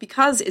series,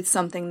 because it's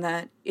something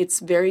that it's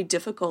very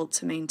difficult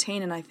to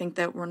maintain, and I think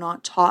that we're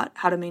not taught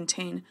how to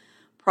maintain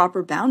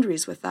proper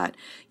boundaries with that.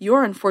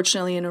 You're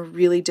unfortunately in a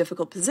really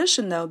difficult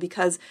position, though,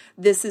 because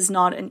this is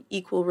not an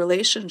equal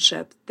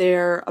relationship.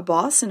 They're a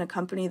boss in a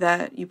company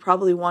that you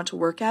probably want to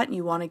work at, and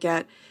you want to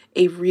get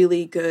a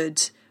really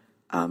good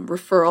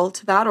referral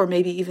to that, or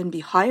maybe even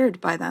be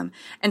hired by them.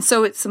 And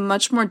so it's a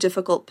much more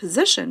difficult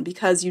position,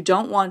 because you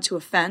don't want to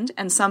offend,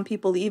 and some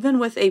people, even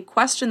with a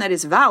question that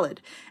is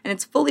valid, and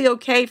it's fully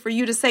okay for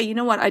you to say, you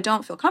know what, I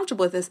don't feel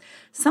comfortable with this,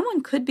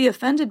 someone could be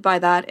offended by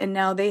that, and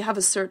now they have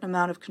a certain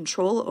amount of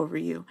control over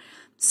you.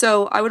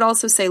 So I would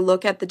also say,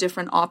 look at the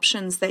different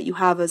options that you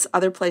have as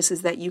other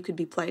places that you could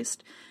be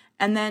placed,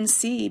 and then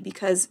see,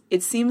 because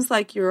it seems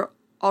like you're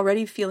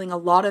already feeling a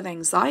lot of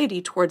anxiety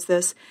towards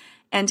this.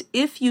 And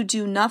if you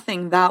do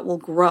nothing, that will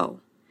grow.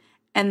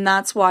 And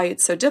that's why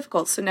it's so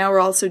difficult. So now we're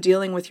also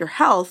dealing with your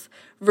health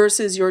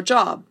versus your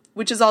job,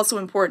 which is also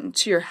important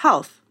to your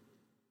health.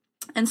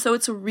 And so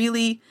it's a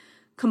really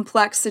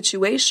complex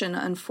situation,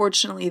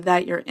 unfortunately,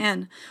 that you're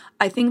in.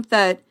 I think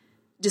that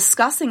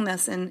discussing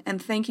this,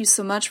 and thank you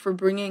so much for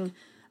bringing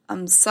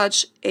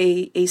such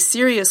a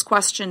serious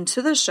question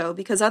to the show,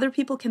 because other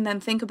people can then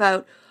think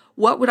about,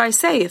 what would I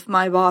say if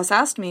my boss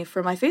asked me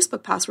for my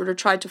Facebook password or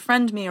tried to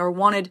friend me or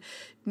wanted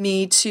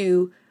me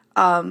to,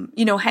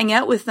 hang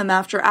out with them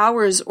after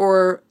hours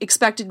or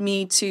expected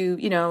me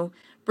to,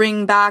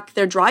 bring back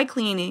their dry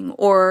cleaning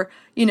or,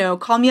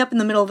 call me up in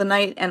the middle of the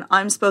night and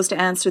I'm supposed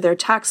to answer their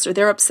text, or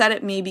they're upset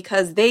at me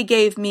because they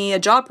gave me a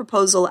job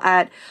proposal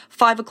at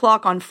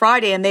 5:00 on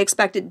Friday and they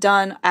expect it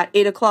done at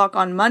 8:00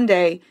 on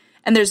Monday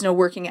and there's no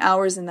working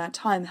hours in that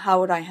time. How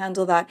would I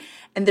handle that?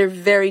 And they're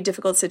very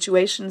difficult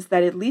situations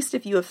that, at least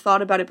if you have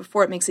thought about it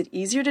before, it makes it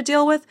easier to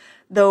deal with,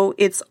 though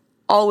it's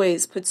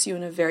always puts you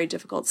in a very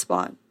difficult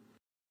spot.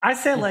 I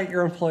say let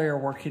your employer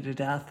work you to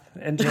death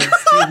and just,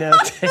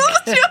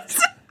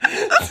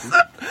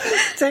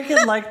 take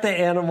it like the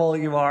animal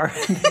you are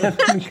and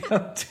then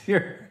go to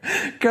your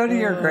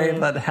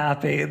grave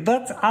unhappy.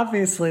 That's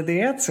obviously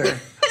the answer.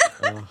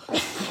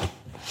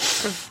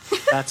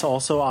 That's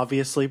also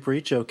obviously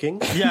Brie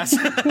joking. Yes.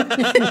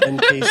 In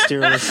case,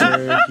 dear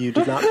listener, you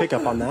did not pick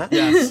up on that.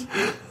 Yes.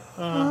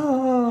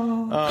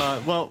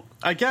 Well,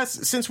 I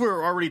guess since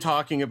we're already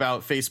talking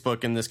about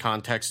Facebook in this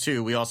context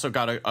too, we also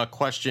got a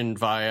question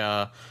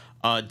via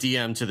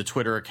DM to the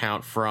Twitter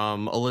account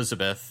from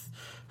Elizabeth,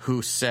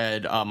 who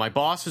said, my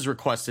boss has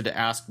requested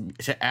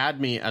to add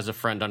me as a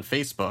friend on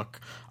Facebook.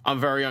 I'm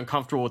very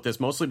uncomfortable with this,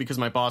 mostly because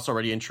my boss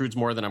already intrudes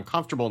more than I'm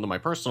comfortable into my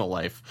personal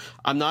life.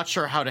 I'm not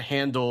sure how to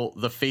handle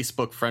the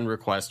Facebook friend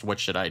request. What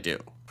should I do?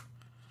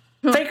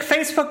 Fake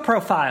Facebook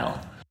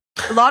profile.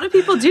 A lot of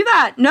people do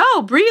that.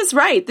 No, Brie is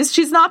right.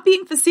 She's not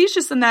being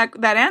facetious in that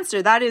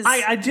answer. That is,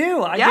 I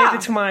do. I gave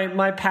it to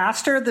my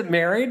pastor that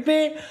married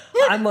me.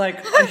 I'm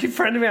like, he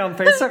friended me on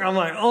Facebook. I'm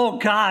like, oh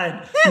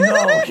God,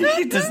 no,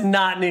 he does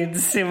not need to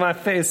see my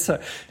face.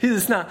 He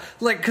does not,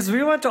 because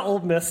we went to Ole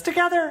Miss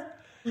together.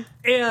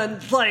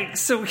 And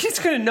so he's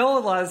going to know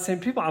a lot of the same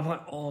people. I'm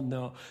like, oh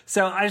no.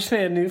 So I just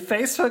made a new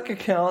Facebook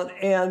account,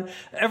 and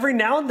every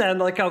now and then,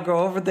 I'll go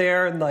over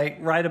there and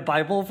write a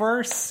Bible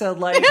verse. So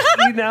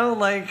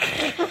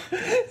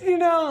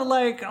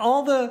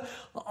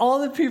all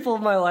the people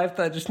in my life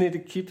that I just need to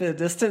keep at a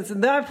distance.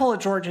 And then I pull a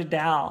Georgia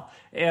Dow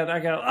and I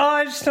go, oh,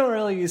 I just don't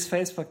really use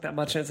Facebook that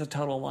much. And it's a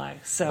total lie.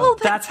 So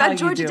that's how you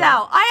do Georgia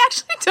Dow. I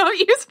actually don't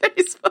use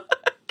Facebook.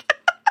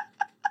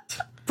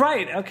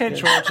 Right. Okay,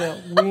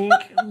 Georgia.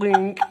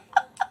 Wink.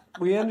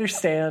 We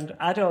understand.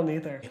 I don't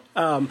either.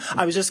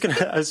 I was just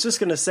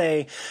gonna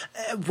say,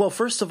 well,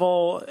 first of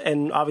all,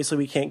 and obviously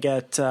we can't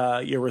get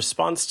your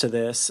response to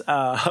this,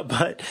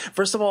 but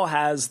first of all,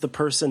 has the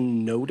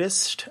person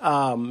noticed?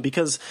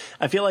 Because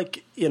I feel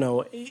like,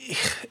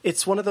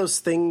 it's one of those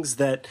things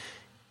that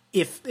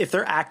if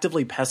they're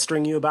actively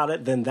pestering you about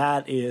it, then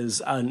that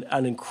is an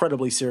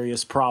incredibly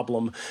serious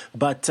problem.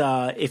 But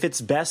if it's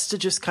best to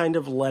just kind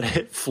of let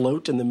it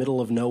float in the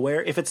middle of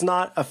nowhere, if it's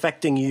not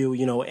affecting you,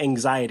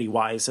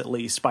 anxiety-wise at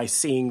least, by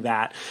seeing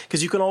that,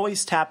 because you can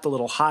always tap the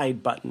little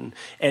hide button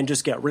and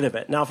just get rid of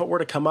it. Now, if it were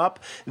to come up,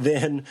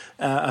 then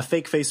a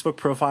fake Facebook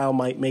profile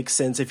might make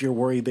sense if you're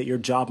worried that your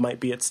job might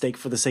be at stake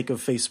for the sake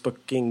of Facebook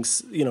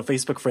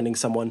friending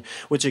someone,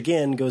 which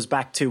again goes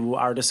back to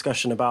our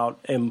discussion about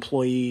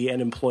employee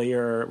and employer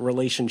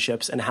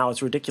relationships and how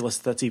it's ridiculous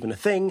that's even a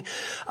thing.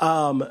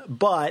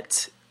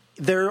 But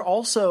there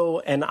also,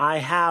 and I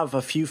have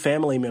a few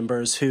family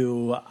members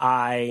who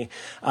I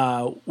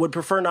would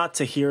prefer not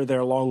to hear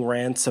their long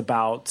rants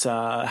about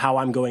how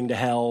I'm going to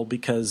hell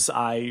because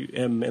I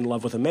am in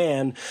love with a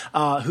man,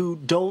 who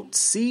don't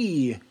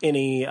see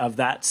any of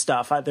that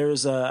stuff.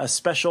 There's a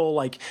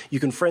special, you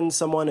can friend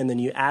someone and then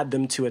you add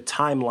them to a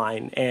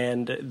timeline,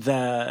 and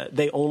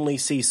they only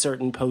see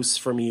certain posts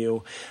from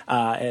you,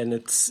 and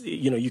it's,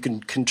 you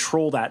can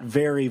control that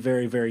very,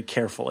 very, very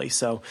carefully.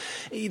 So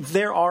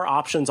there are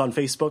options on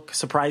Facebook,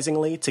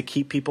 surprisingly, to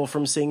keep people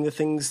from seeing the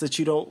things that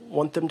you don't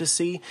want them to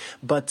see.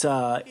 But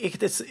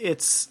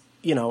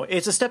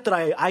it's a step that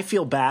I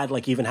feel bad,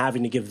 even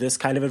having to give this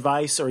kind of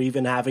advice, or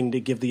even having to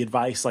give the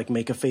advice,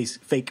 make a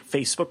fake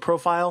Facebook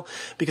profile,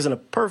 because in a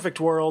perfect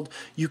world,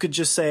 you could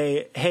just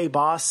say, hey,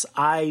 boss,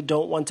 I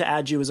don't want to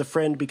add you as a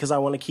friend because I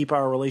want to keep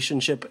our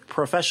relationship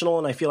professional,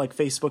 and I feel like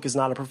Facebook is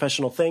not a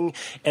professional thing.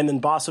 And then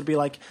boss would be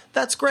like,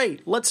 that's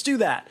great, let's do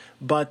that.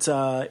 But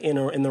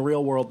in the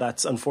real world,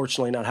 that's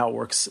unfortunately not how it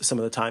works some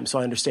of the time. So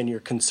I understand your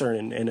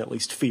concern and at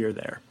least fear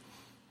there.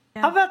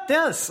 Yeah. How about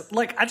this?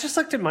 I just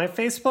looked at my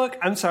Facebook.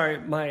 I'm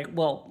sorry,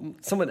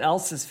 someone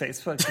else's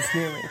Facebook is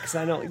near me because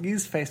I don't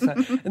use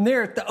Facebook. And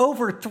there are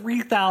over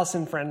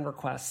 3,000 friend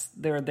requests.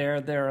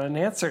 They're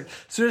unanswered.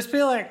 So just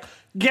be like,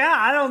 Yeah,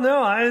 I don't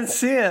know. I didn't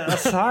see it.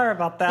 Sorry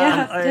about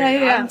that.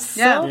 I'm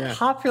so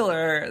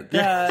popular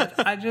that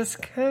I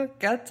just can't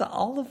get to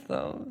all of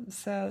them.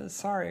 So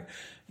sorry.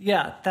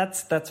 Yeah,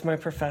 that's my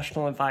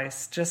professional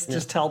advice.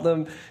 Just tell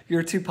them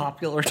you're too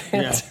popular to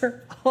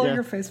answer all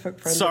your Facebook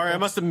friends. Sorry, I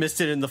must have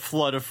missed it in the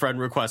flood of friend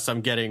requests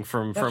I'm getting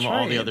from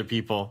all the other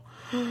people.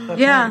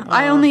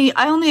 I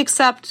only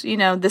accept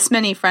this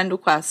many friend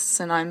requests,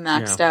 and I'm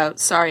maxed out.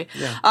 Sorry.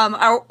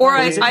 What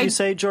did you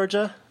say,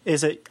 Georgia?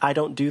 Is it I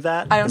don't do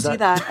that? I don't do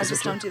that. I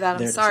just don't do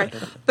that. I'm sorry.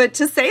 But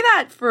to say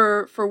that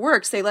for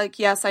work, say like,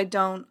 yes, I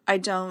don't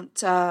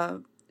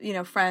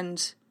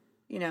friend,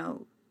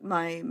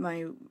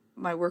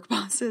 my work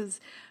bosses,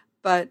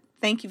 but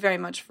thank you very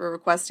much for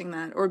requesting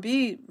that. Or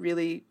be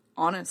really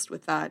honest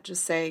with that.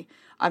 Just say,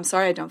 I'm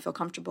sorry, I don't feel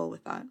comfortable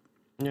with that.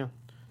 Yeah.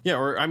 Yeah,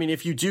 or I mean,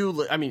 if you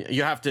do,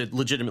 you have to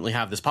legitimately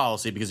have this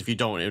policy, because if you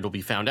don't, it'll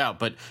be found out.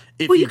 But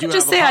if you can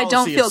just say, I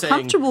don't feel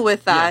comfortable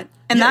with that,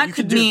 and that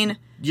could mean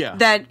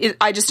that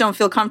I just don't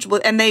feel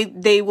comfortable. And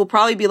they will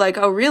probably be like,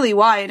 oh, really?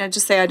 Why? And I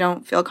just say, I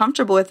don't feel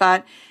comfortable with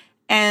that,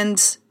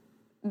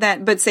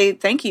 but say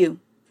thank you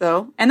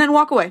though, and then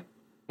walk away.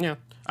 Yeah.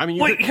 I mean,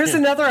 here's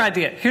another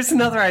idea.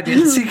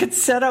 So you could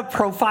set up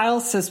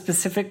profiles so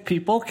specific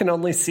people can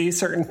only see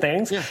certain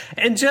things,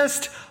 and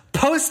just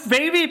post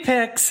baby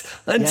pics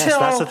until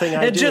that's the thing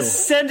I do.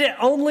 Just send it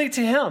only to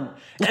him,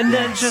 and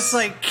then just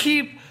like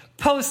keep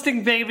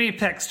posting baby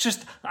pics.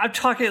 Just I'm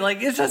talking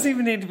like it doesn't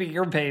even need to be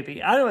your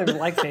baby. I don't even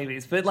like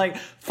babies, but like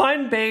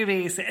find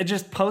babies and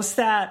just post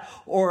that,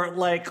 or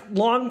like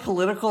long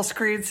political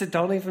screens that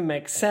don't even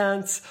make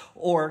sense,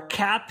 or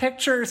cat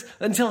pictures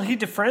until he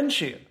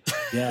defriends you.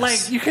 Yes.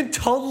 Like you can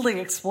totally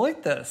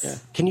exploit this. Yeah.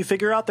 Can you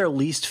figure out their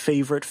least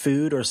favorite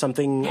food, or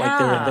something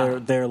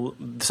like they're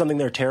something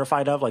they're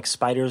terrified of, like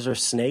spiders or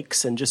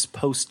snakes, and just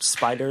post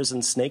spiders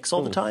and snakes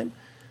all the time?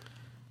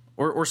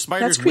 Or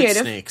spiders with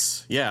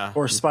snakes. Yeah.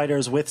 Or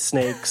spiders with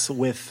snakes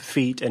with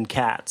feet and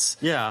cats.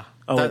 Yeah.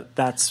 Oh,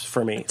 that's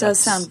for me. It does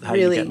sound how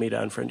really... you get me to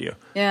unfriend you.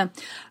 Yeah.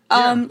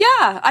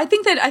 I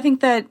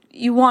think that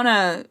you want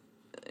to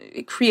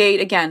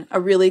create, again, a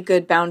really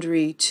good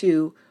boundary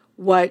to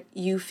what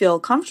you feel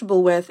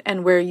comfortable with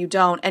and where you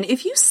don't. And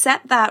if you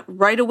set that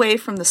right away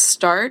from the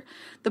start,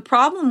 the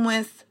problem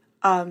with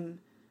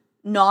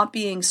not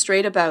being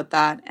straight about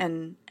that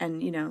and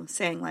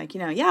saying like,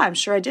 I'm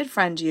sure I did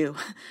friend you.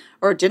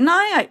 Or didn't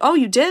I? Oh,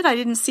 you did? I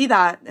didn't see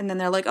that. And then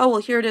they're like, oh,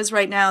 well, here it is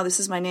right now. This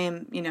is my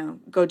name.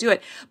 Go do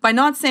it. By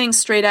not saying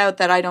straight out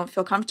that I don't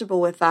feel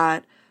comfortable with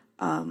that,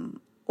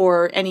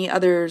 or any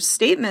other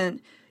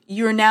statement,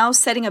 you're now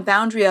setting a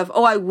boundary of,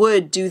 oh, I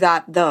would do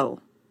that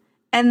though.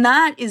 And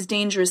that is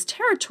dangerous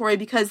territory,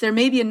 because there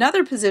may be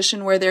another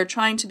position where they're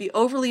trying to be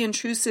overly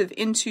intrusive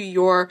into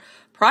your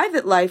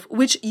private life,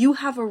 which you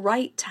have a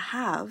right to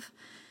have.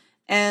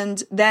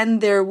 And then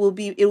it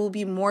will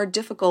be more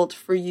difficult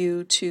for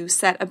you to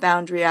set a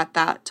boundary at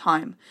that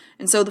time.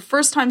 And so the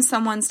first time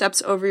someone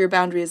steps over your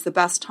boundary is the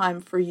best time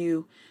for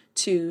you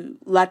to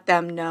let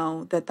them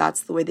know that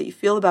that's the way that you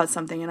feel about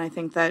something. And I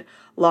think that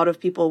a lot of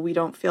people, we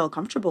don't feel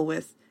comfortable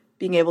with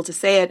being able to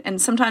say it. And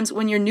sometimes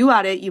when you're new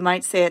at it, you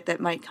might say it that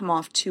might come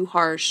off too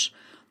harsh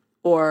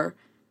or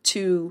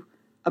too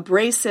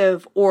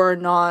abrasive or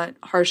not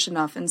harsh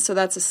enough. And so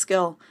that's a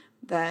skill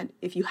that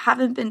if you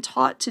haven't been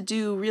taught to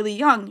do really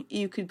young,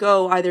 you could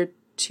go either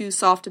too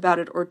soft about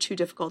it or too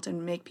difficult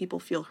and make people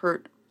feel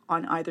hurt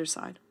on either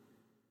side.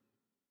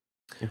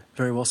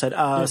 Very well said.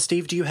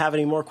 Steve, do you have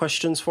any more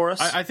questions for us?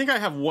 I think I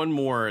have one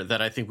more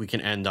that I think we can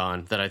end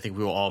on, that I think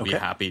we will all be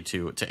happy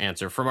to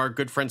answer, from our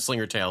good friend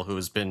Slingertail, who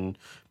has been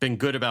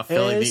good about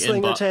filling the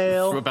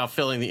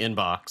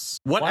inbox.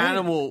 What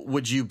animal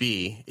would you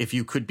be if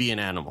you could be an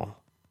animal?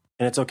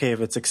 And it's okay if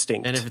it's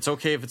extinct.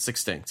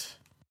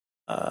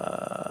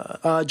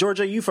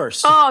 Georgia, you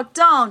first. Oh,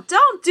 don't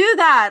do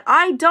that.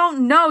 I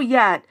don't know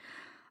yet.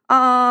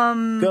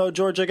 Go,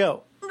 Georgia,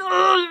 go.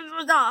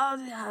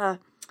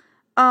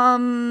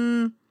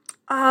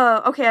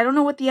 Okay, I don't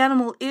know what the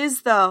animal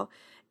is though.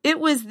 It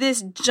was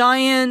this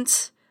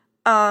giant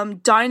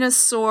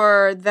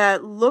dinosaur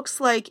that looks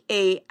like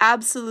a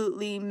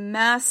absolutely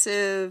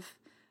massive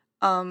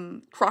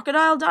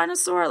crocodile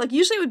dinosaur. Like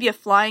usually it would be a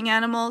flying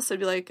animal, so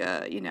it'd be like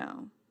a,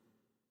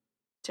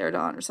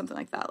 pterodon or something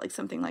like that, like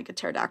something like a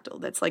pterodactyl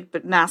that's like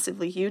but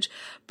massively huge.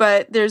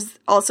 But there's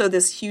also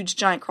this huge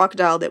giant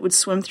crocodile that would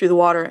swim through the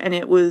water, and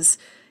it was,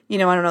 I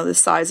don't know, the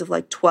size of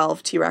like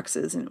 12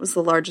 T-Rexes, and it was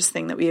the largest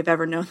thing that we have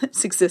ever known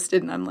that's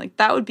existed. And I'm like,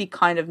 that would be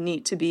kind of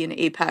neat to be an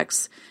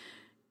apex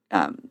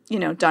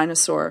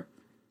dinosaur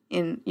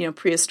in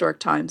prehistoric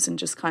times, and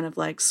just kind of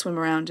like swim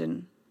around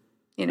and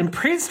in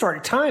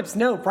prehistoric times.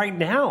 No, right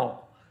now.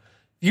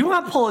 You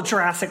want to pull a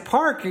Jurassic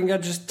Park and go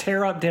just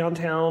tear up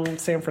downtown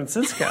San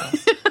Francisco.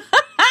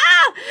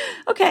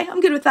 Okay,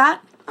 I'm good with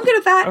that. Okay.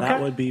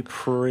 That would be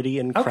pretty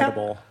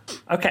incredible.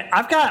 Okay,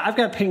 I've got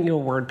to paint you a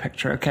word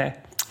picture, okay?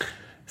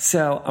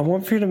 So I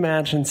want for you to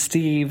imagine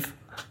Steve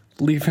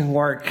leaving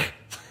work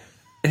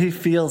he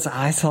feels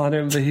eyes on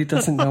him, but he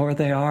doesn't know where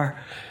they are.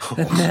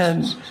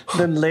 And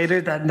then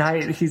later that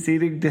night, he's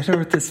eating dinner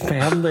with his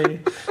family,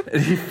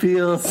 and he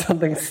feels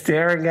something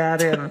staring at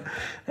him.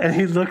 And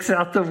he looks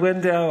out the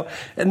window,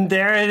 and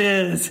there it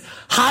is,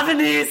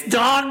 Havanese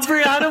dog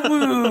Brianna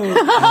Wu,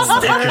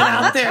 staring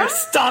out there,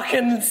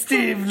 stalking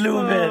Steve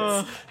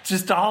Lubitz,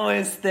 just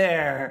always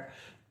there.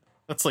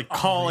 That's like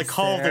Call of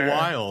the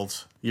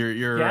Wild.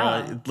 You're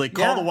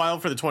Call the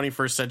Wild for the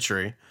 21st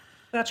century.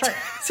 That's right.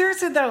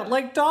 Seriously though,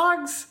 like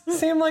dogs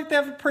seem like they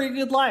have a pretty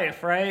good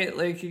life, right?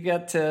 Like you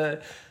get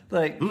to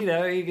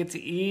you get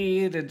to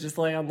eat and just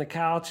lay on the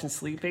couch and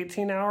sleep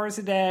 18 hours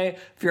a day.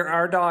 If you're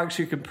our dogs,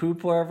 you can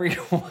poop wherever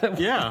you want.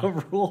 Yeah. The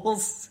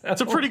rules. So.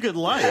 It's a pretty good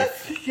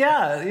life.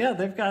 Yeah,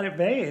 they've got it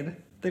made.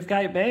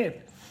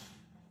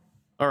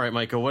 All right,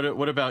 Micah,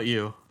 what about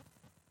you?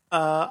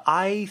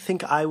 I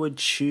think I would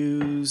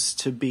choose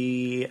to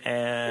be,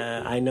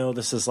 I know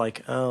this is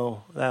like,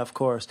 of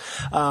course.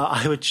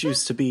 I would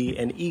choose to be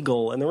an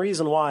eagle. And the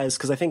reason why is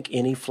because I think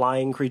any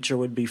flying creature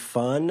would be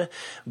fun,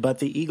 but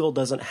the eagle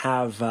doesn't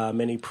have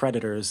many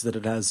predators that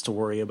it has to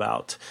worry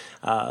about.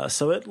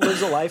 So it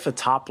lives a life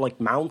atop like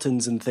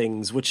mountains and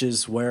things, which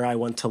is where I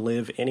want to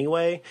live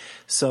anyway.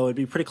 So it'd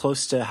be pretty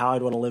close to how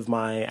I'd want to live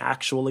my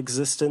actual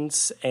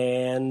existence.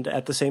 And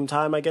at the same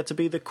time, I get to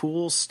be the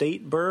cool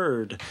state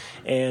bird.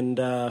 And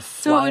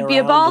so it would be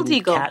a bald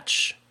eagle.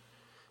 Catch.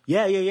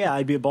 Yeah.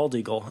 I'd be a bald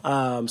eagle.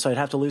 So I'd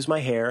have to lose my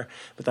hair,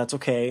 but that's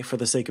okay for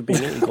the sake of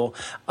being an eagle.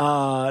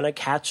 And I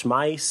catch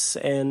mice,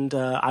 and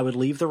I would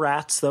leave the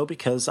rats though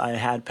because I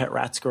had pet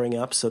rats growing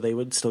up, so they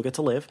would still get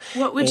to live.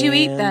 What would you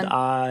eat then?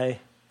 I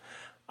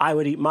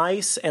would eat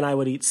mice, and I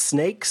would eat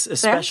snakes,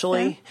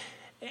 especially. Fair.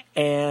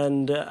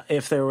 And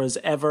if there was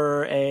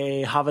ever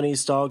a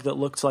Havanese dog that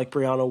looked like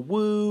Brianna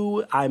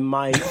Wu, I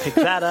might pick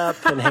that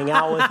up and hang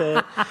out with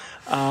it.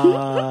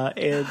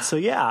 And so,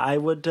 yeah, I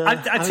would.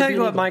 I tell you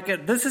what, Micah,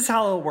 this is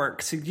how it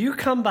works. So you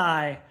come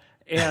by.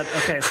 And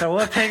okay, so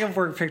we'll take a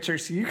word picture.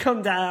 So you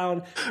come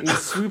down, you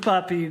swoop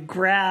up, you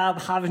grab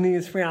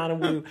Havanese Brianna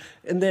Wu,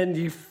 and then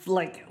you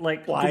like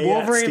the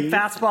Wolverine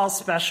fastball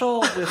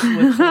special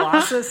with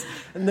Colossus,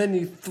 and then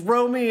you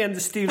throw me into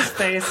Steve's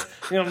face.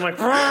 You know, I'm like,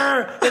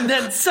 "Rrr!" And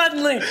then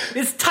suddenly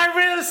it's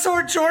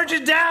Tyrannosaur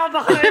Georgia down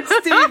behind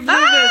Steve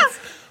Lubitz.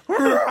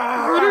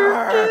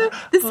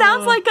 This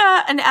sounds like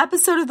an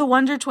episode of the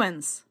Wonder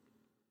Twins.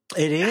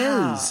 It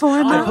is.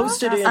 I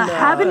posted in our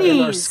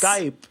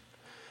Skype.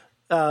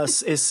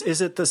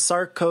 Is it the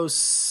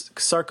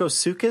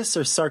Sarcosuchus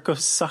or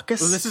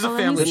Sarcosuchus? Well, this is a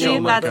family show.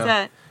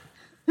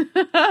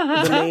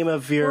 The name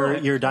of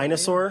your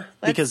dinosaur?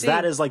 Because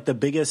that is like the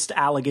biggest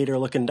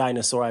alligator-looking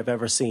dinosaur I've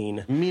ever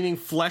seen. Meaning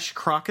flesh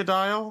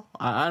crocodile?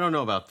 I don't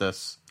know about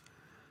this.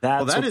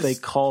 That's what they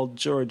called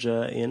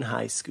Georgia in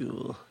high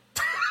school.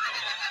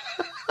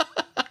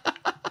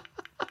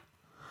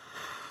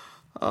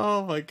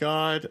 Oh my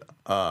God.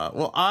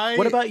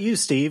 What about you,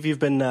 Steve? You've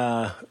been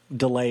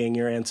delaying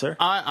your answer.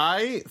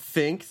 I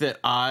think that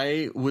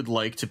I would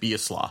like to be a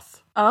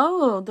sloth.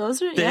 Oh, those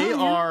are they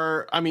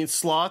are. I mean,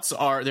 sloths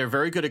they're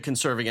very good at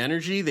conserving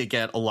energy. They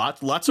get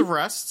lots of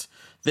rest.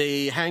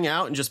 They hang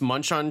out and just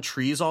munch on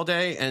trees all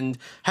day. And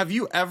have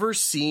you ever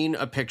seen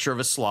a picture of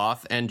a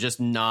sloth and just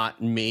not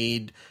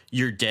made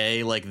your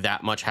day like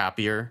that much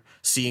happier?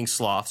 Seeing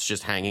sloths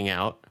just hanging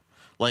out.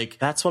 Like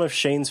that's one of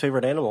Shane's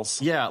favorite animals.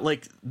 Yeah,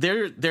 like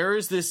there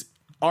is this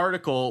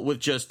article with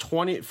just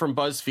 20 from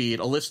BuzzFeed,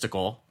 a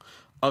listicle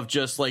of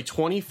just like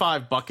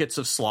 25 buckets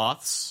of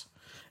sloths.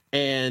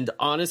 And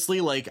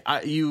honestly, like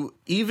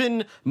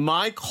even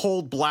my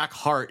cold black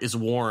heart is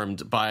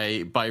warmed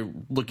by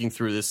looking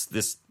through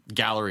this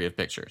gallery of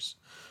pictures.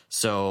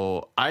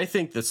 So I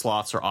think that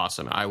sloths are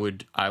awesome. I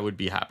would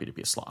be happy to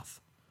be a sloth.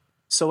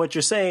 So what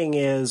you're saying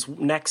is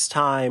next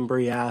time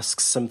Brie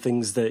asks some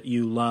things that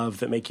you love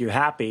that make you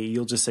happy,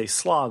 you'll just say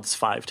sloths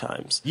 5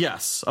 times.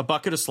 Yes, a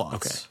bucket of sloths.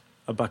 Okay,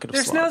 a bucket of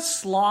sloths. There's no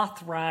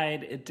sloth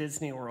ride at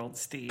Disney World,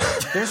 Steve.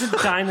 There's a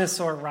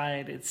dinosaur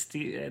ride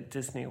at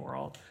Disney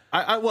World.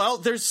 Well,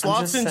 there's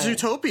sloths in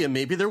Zootopia.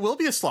 Maybe there will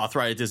be a sloth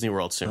ride at Disney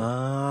World soon.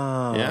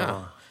 Oh.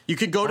 Yeah. You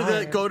could go to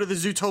the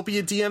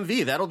Zootopia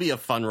DMV. That'll be a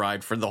fun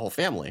ride for the whole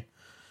family.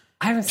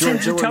 I haven't seen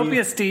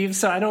Zootopia, Steve,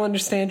 so I don't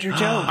understand your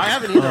joke. I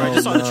haven't either. I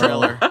just saw the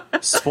trailer.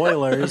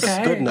 Spoilers.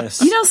 Okay.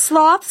 Goodness. You know,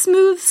 sloths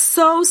move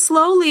so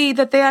slowly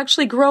that they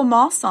actually grow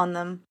moss on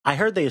them. I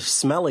heard they're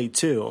smelly,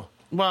 too.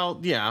 Well,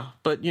 yeah,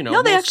 but, you know.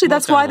 No,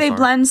 that's why they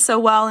blend so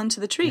well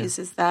into the trees,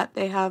 is that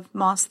they have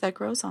moss that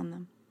grows on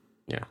them.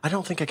 Yeah. I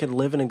don't think I could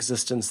live an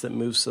existence that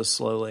moves so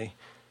slowly.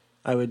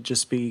 I would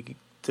just be...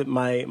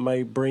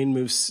 My brain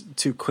moves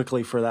too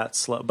quickly for that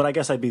slow. But I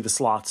guess I'd be the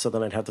sloth, so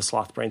then I'd have the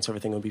sloth brain, so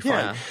everything would be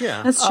fine.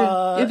 Yeah. That's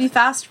true. It'd be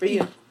fast for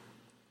you.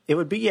 It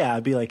would be, yeah,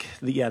 I'd be like,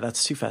 yeah,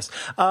 that's too fast.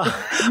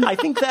 I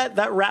think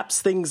that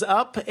wraps things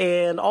up.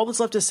 And all that's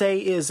left to say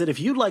is that if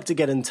you'd like to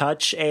get in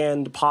touch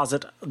and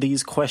posit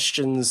these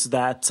questions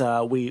that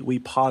we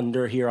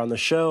ponder here on the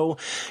show,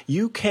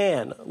 you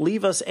can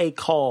leave us a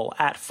call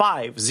at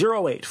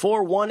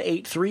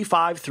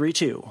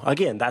 508-418-3532.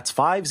 Again, that's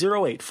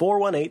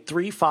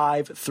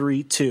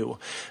 508-418-3532.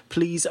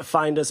 Please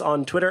find us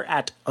on Twitter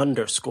at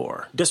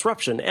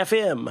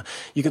 _DisruptionFM.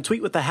 You can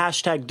tweet with the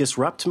hashtag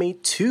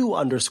DisruptMe to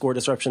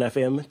 _DisruptionFM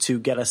to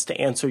get us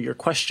to answer your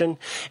question.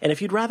 And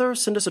if you'd rather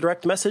send us a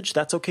direct message,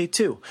 that's okay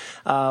too.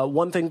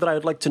 One thing that I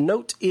would like to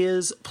note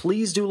is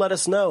please do let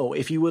us know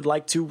if you would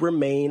like to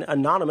remain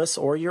anonymous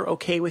or you're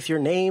okay with your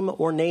name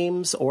or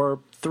names or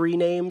 3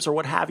 names or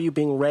what have you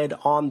being read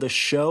on the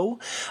show.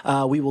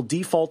 We will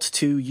default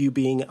to you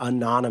being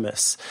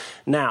anonymous.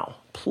 Now,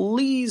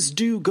 please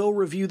do go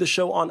review the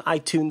show on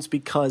iTunes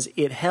because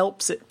it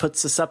helps. It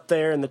puts us up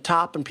there in the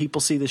top and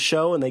people see the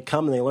show and they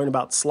come and they learn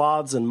about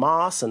sloths and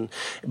moss and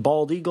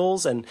bald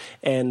eagles and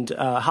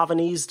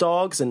Havanese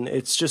dogs. And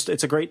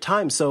it's a great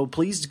time. So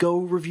please go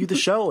review the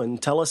show and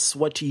tell us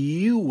what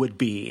you would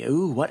be.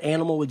 Ooh, what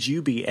animal would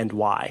you be and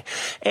why?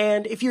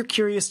 And if you're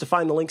curious to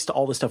find the links to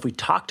all the stuff we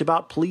talked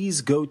about, please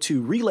go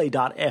to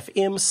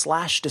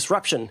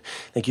relay.fm/disruption.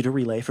 Thank you to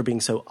Relay for being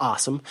so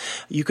awesome.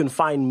 You can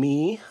find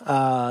me,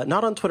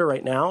 not on Twitter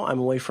right now. I'm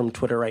away from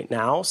Twitter right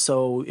now.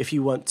 So if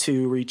you want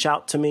to reach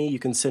out to me, you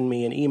can send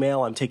me an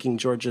email. I'm taking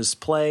George's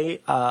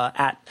play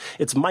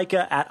it's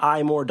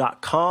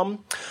Micah@imore.com.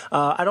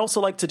 I'd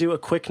also like to do a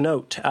quick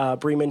note.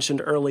 Bree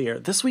mentioned earlier,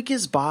 this week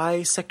is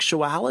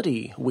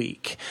Bisexuality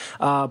Week,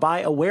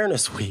 Bi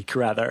Awareness Week,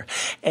 rather.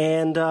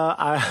 And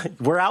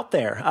we're out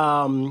there.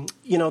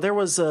 There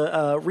was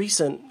a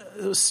recent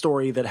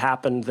story that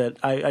happened that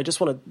I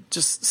just want to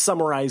just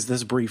summarize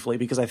this briefly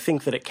because I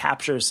think that it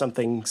captures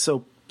something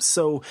so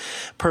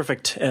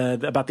perfect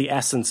about the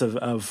essence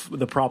of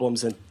the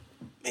problems in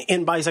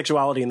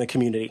bisexuality in the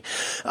community.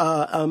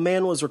 A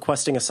man was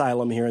requesting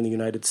asylum here in the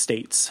United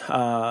States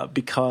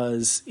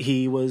because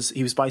he was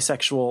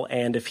bisexual,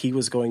 and if he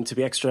was going to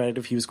be extradited,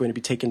 if he was going to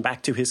be taken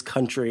back to his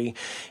country,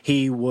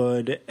 he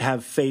would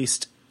have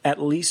faced at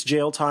least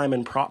jail time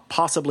and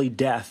possibly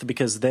death,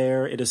 because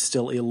there it is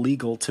still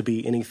illegal to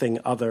be anything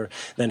other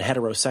than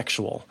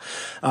heterosexual.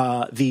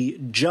 The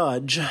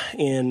judge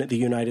in the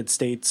United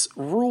States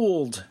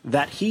ruled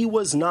that he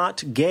was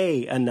not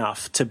gay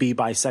enough to be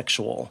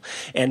bisexual.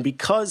 And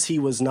because he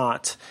was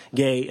not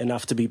gay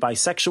enough to be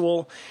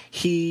bisexual,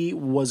 he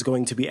was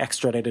going to be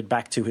extradited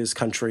back to his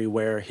country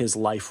where his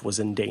life was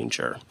in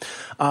danger.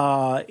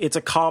 It's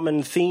a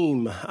common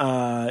theme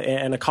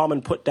and a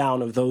common put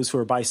down of those who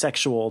are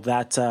bisexual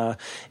that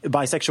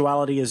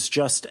bisexuality is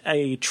just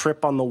a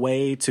trip on the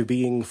way to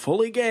being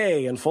fully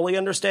gay and fully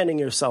understanding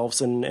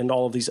yourselves and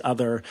all of these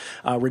other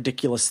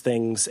ridiculous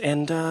things.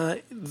 And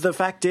the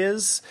fact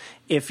is,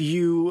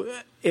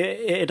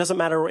 it doesn't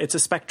matter. It's a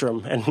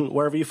spectrum, and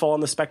wherever you fall on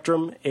the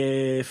spectrum,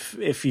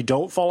 if you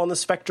don't fall on the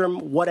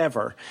spectrum,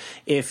 whatever.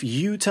 If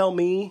you tell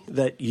me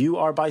that you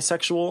are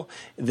bisexual,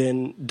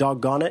 then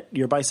doggone it,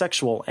 you're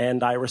bisexual,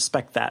 and I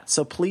respect that.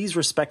 So please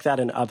respect that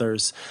in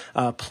others.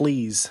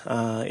 Please.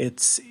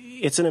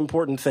 It's an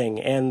important thing,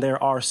 and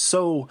there are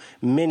so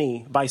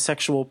many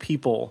bisexual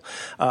people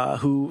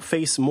who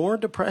face more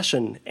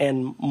depression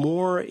and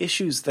more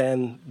issues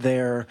than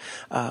their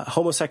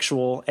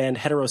homosexual and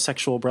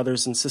heterosexual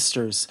brothers and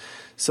sisters.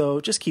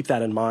 So just keep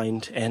that in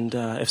mind, and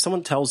if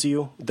someone tells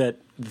you that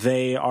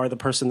they are the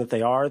person that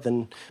they are,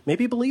 then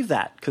maybe believe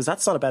that, because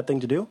that's not a bad thing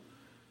to do.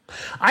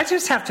 I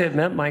just have to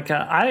admit,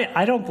 Micah,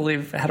 I don't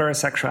believe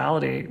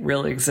heterosexuality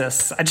really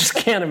exists. I just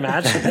can't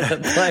imagine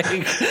it.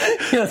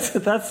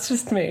 That's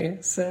just me.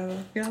 So,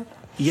 yeah.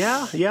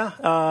 Yeah.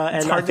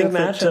 And I think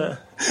that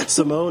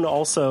Simone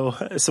also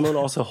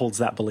holds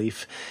that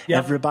belief. Yep.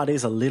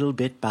 Everybody's a little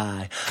bit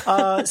bi.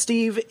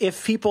 Steve,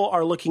 if people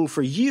are looking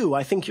for you,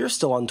 I think you're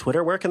still on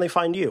Twitter. Where can they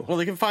find you? Well,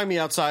 they can find me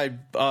outside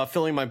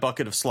filling my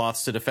bucket of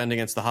sloths to defend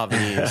against the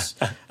Havanese.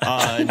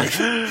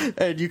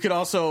 And you can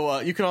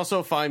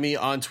also find me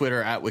on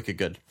Twitter at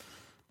WickedGood.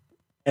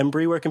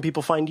 Embry, where can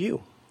people find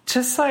you?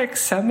 Just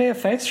send me a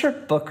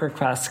Facebook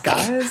request,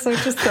 guys.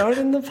 Just throw it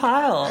in the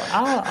pile.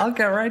 I'll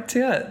get right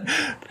to it.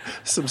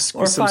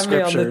 Or find me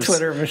on the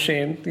Twitter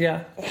machine.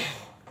 Yeah.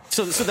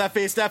 So that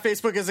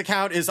Facebook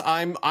account is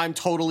I'm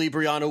totally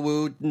Brianna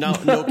Wu. No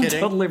kidding.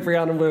 Totally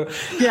Brianna Wu.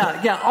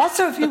 Yeah.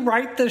 Also, if you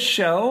write the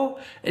show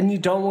and you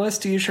don't want us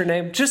to use your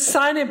name, just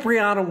sign it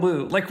Brianna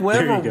Wu.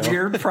 Whatever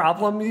weird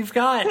problem you've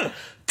got,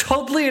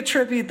 totally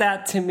attribute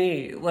that to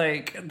me.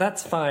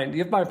 That's fine. You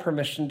have my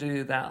permission to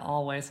do that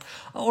always.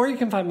 Or you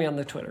can find me on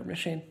the Twitter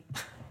machine.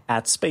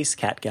 At Space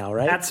Cat Gal,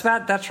 right? That's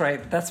right.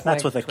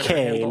 That's with a K,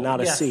 handle.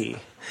 not a C.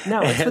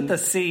 No, it's with the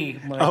C.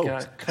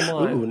 God, come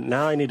on. Ooh,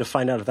 now I need to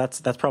find out if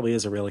that probably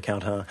is a real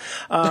account, huh?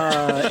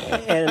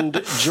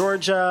 And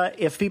Georgia,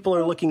 if people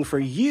are looking for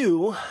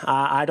you,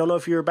 I don't know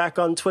if you're back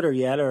on Twitter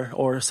yet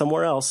or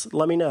somewhere else.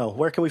 Let me know.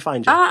 Where can we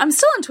find you? I'm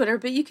still on Twitter,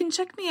 but you can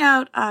check me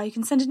out. You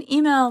can send an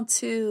email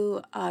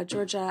to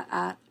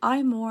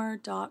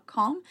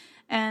Georgia@imore.com.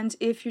 And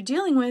if you're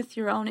dealing with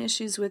your own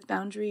issues with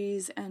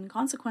boundaries and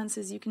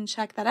consequences, you can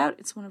check that out.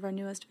 It's one of our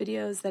newest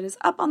videos that is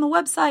up on the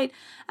website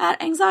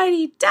at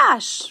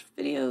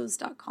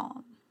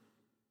anxiety-videos.com.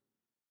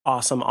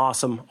 Awesome,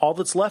 awesome. All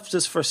that's left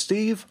is for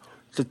Steve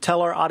to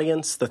tell our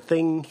audience the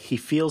thing he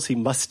feels he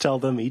must tell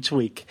them each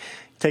week.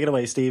 Take it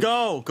away, Steve.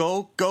 Go,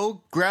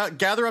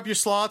 gather up your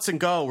slots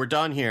and go. We're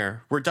done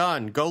here. We're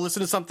done. Go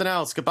listen to something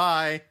else.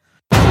 Goodbye.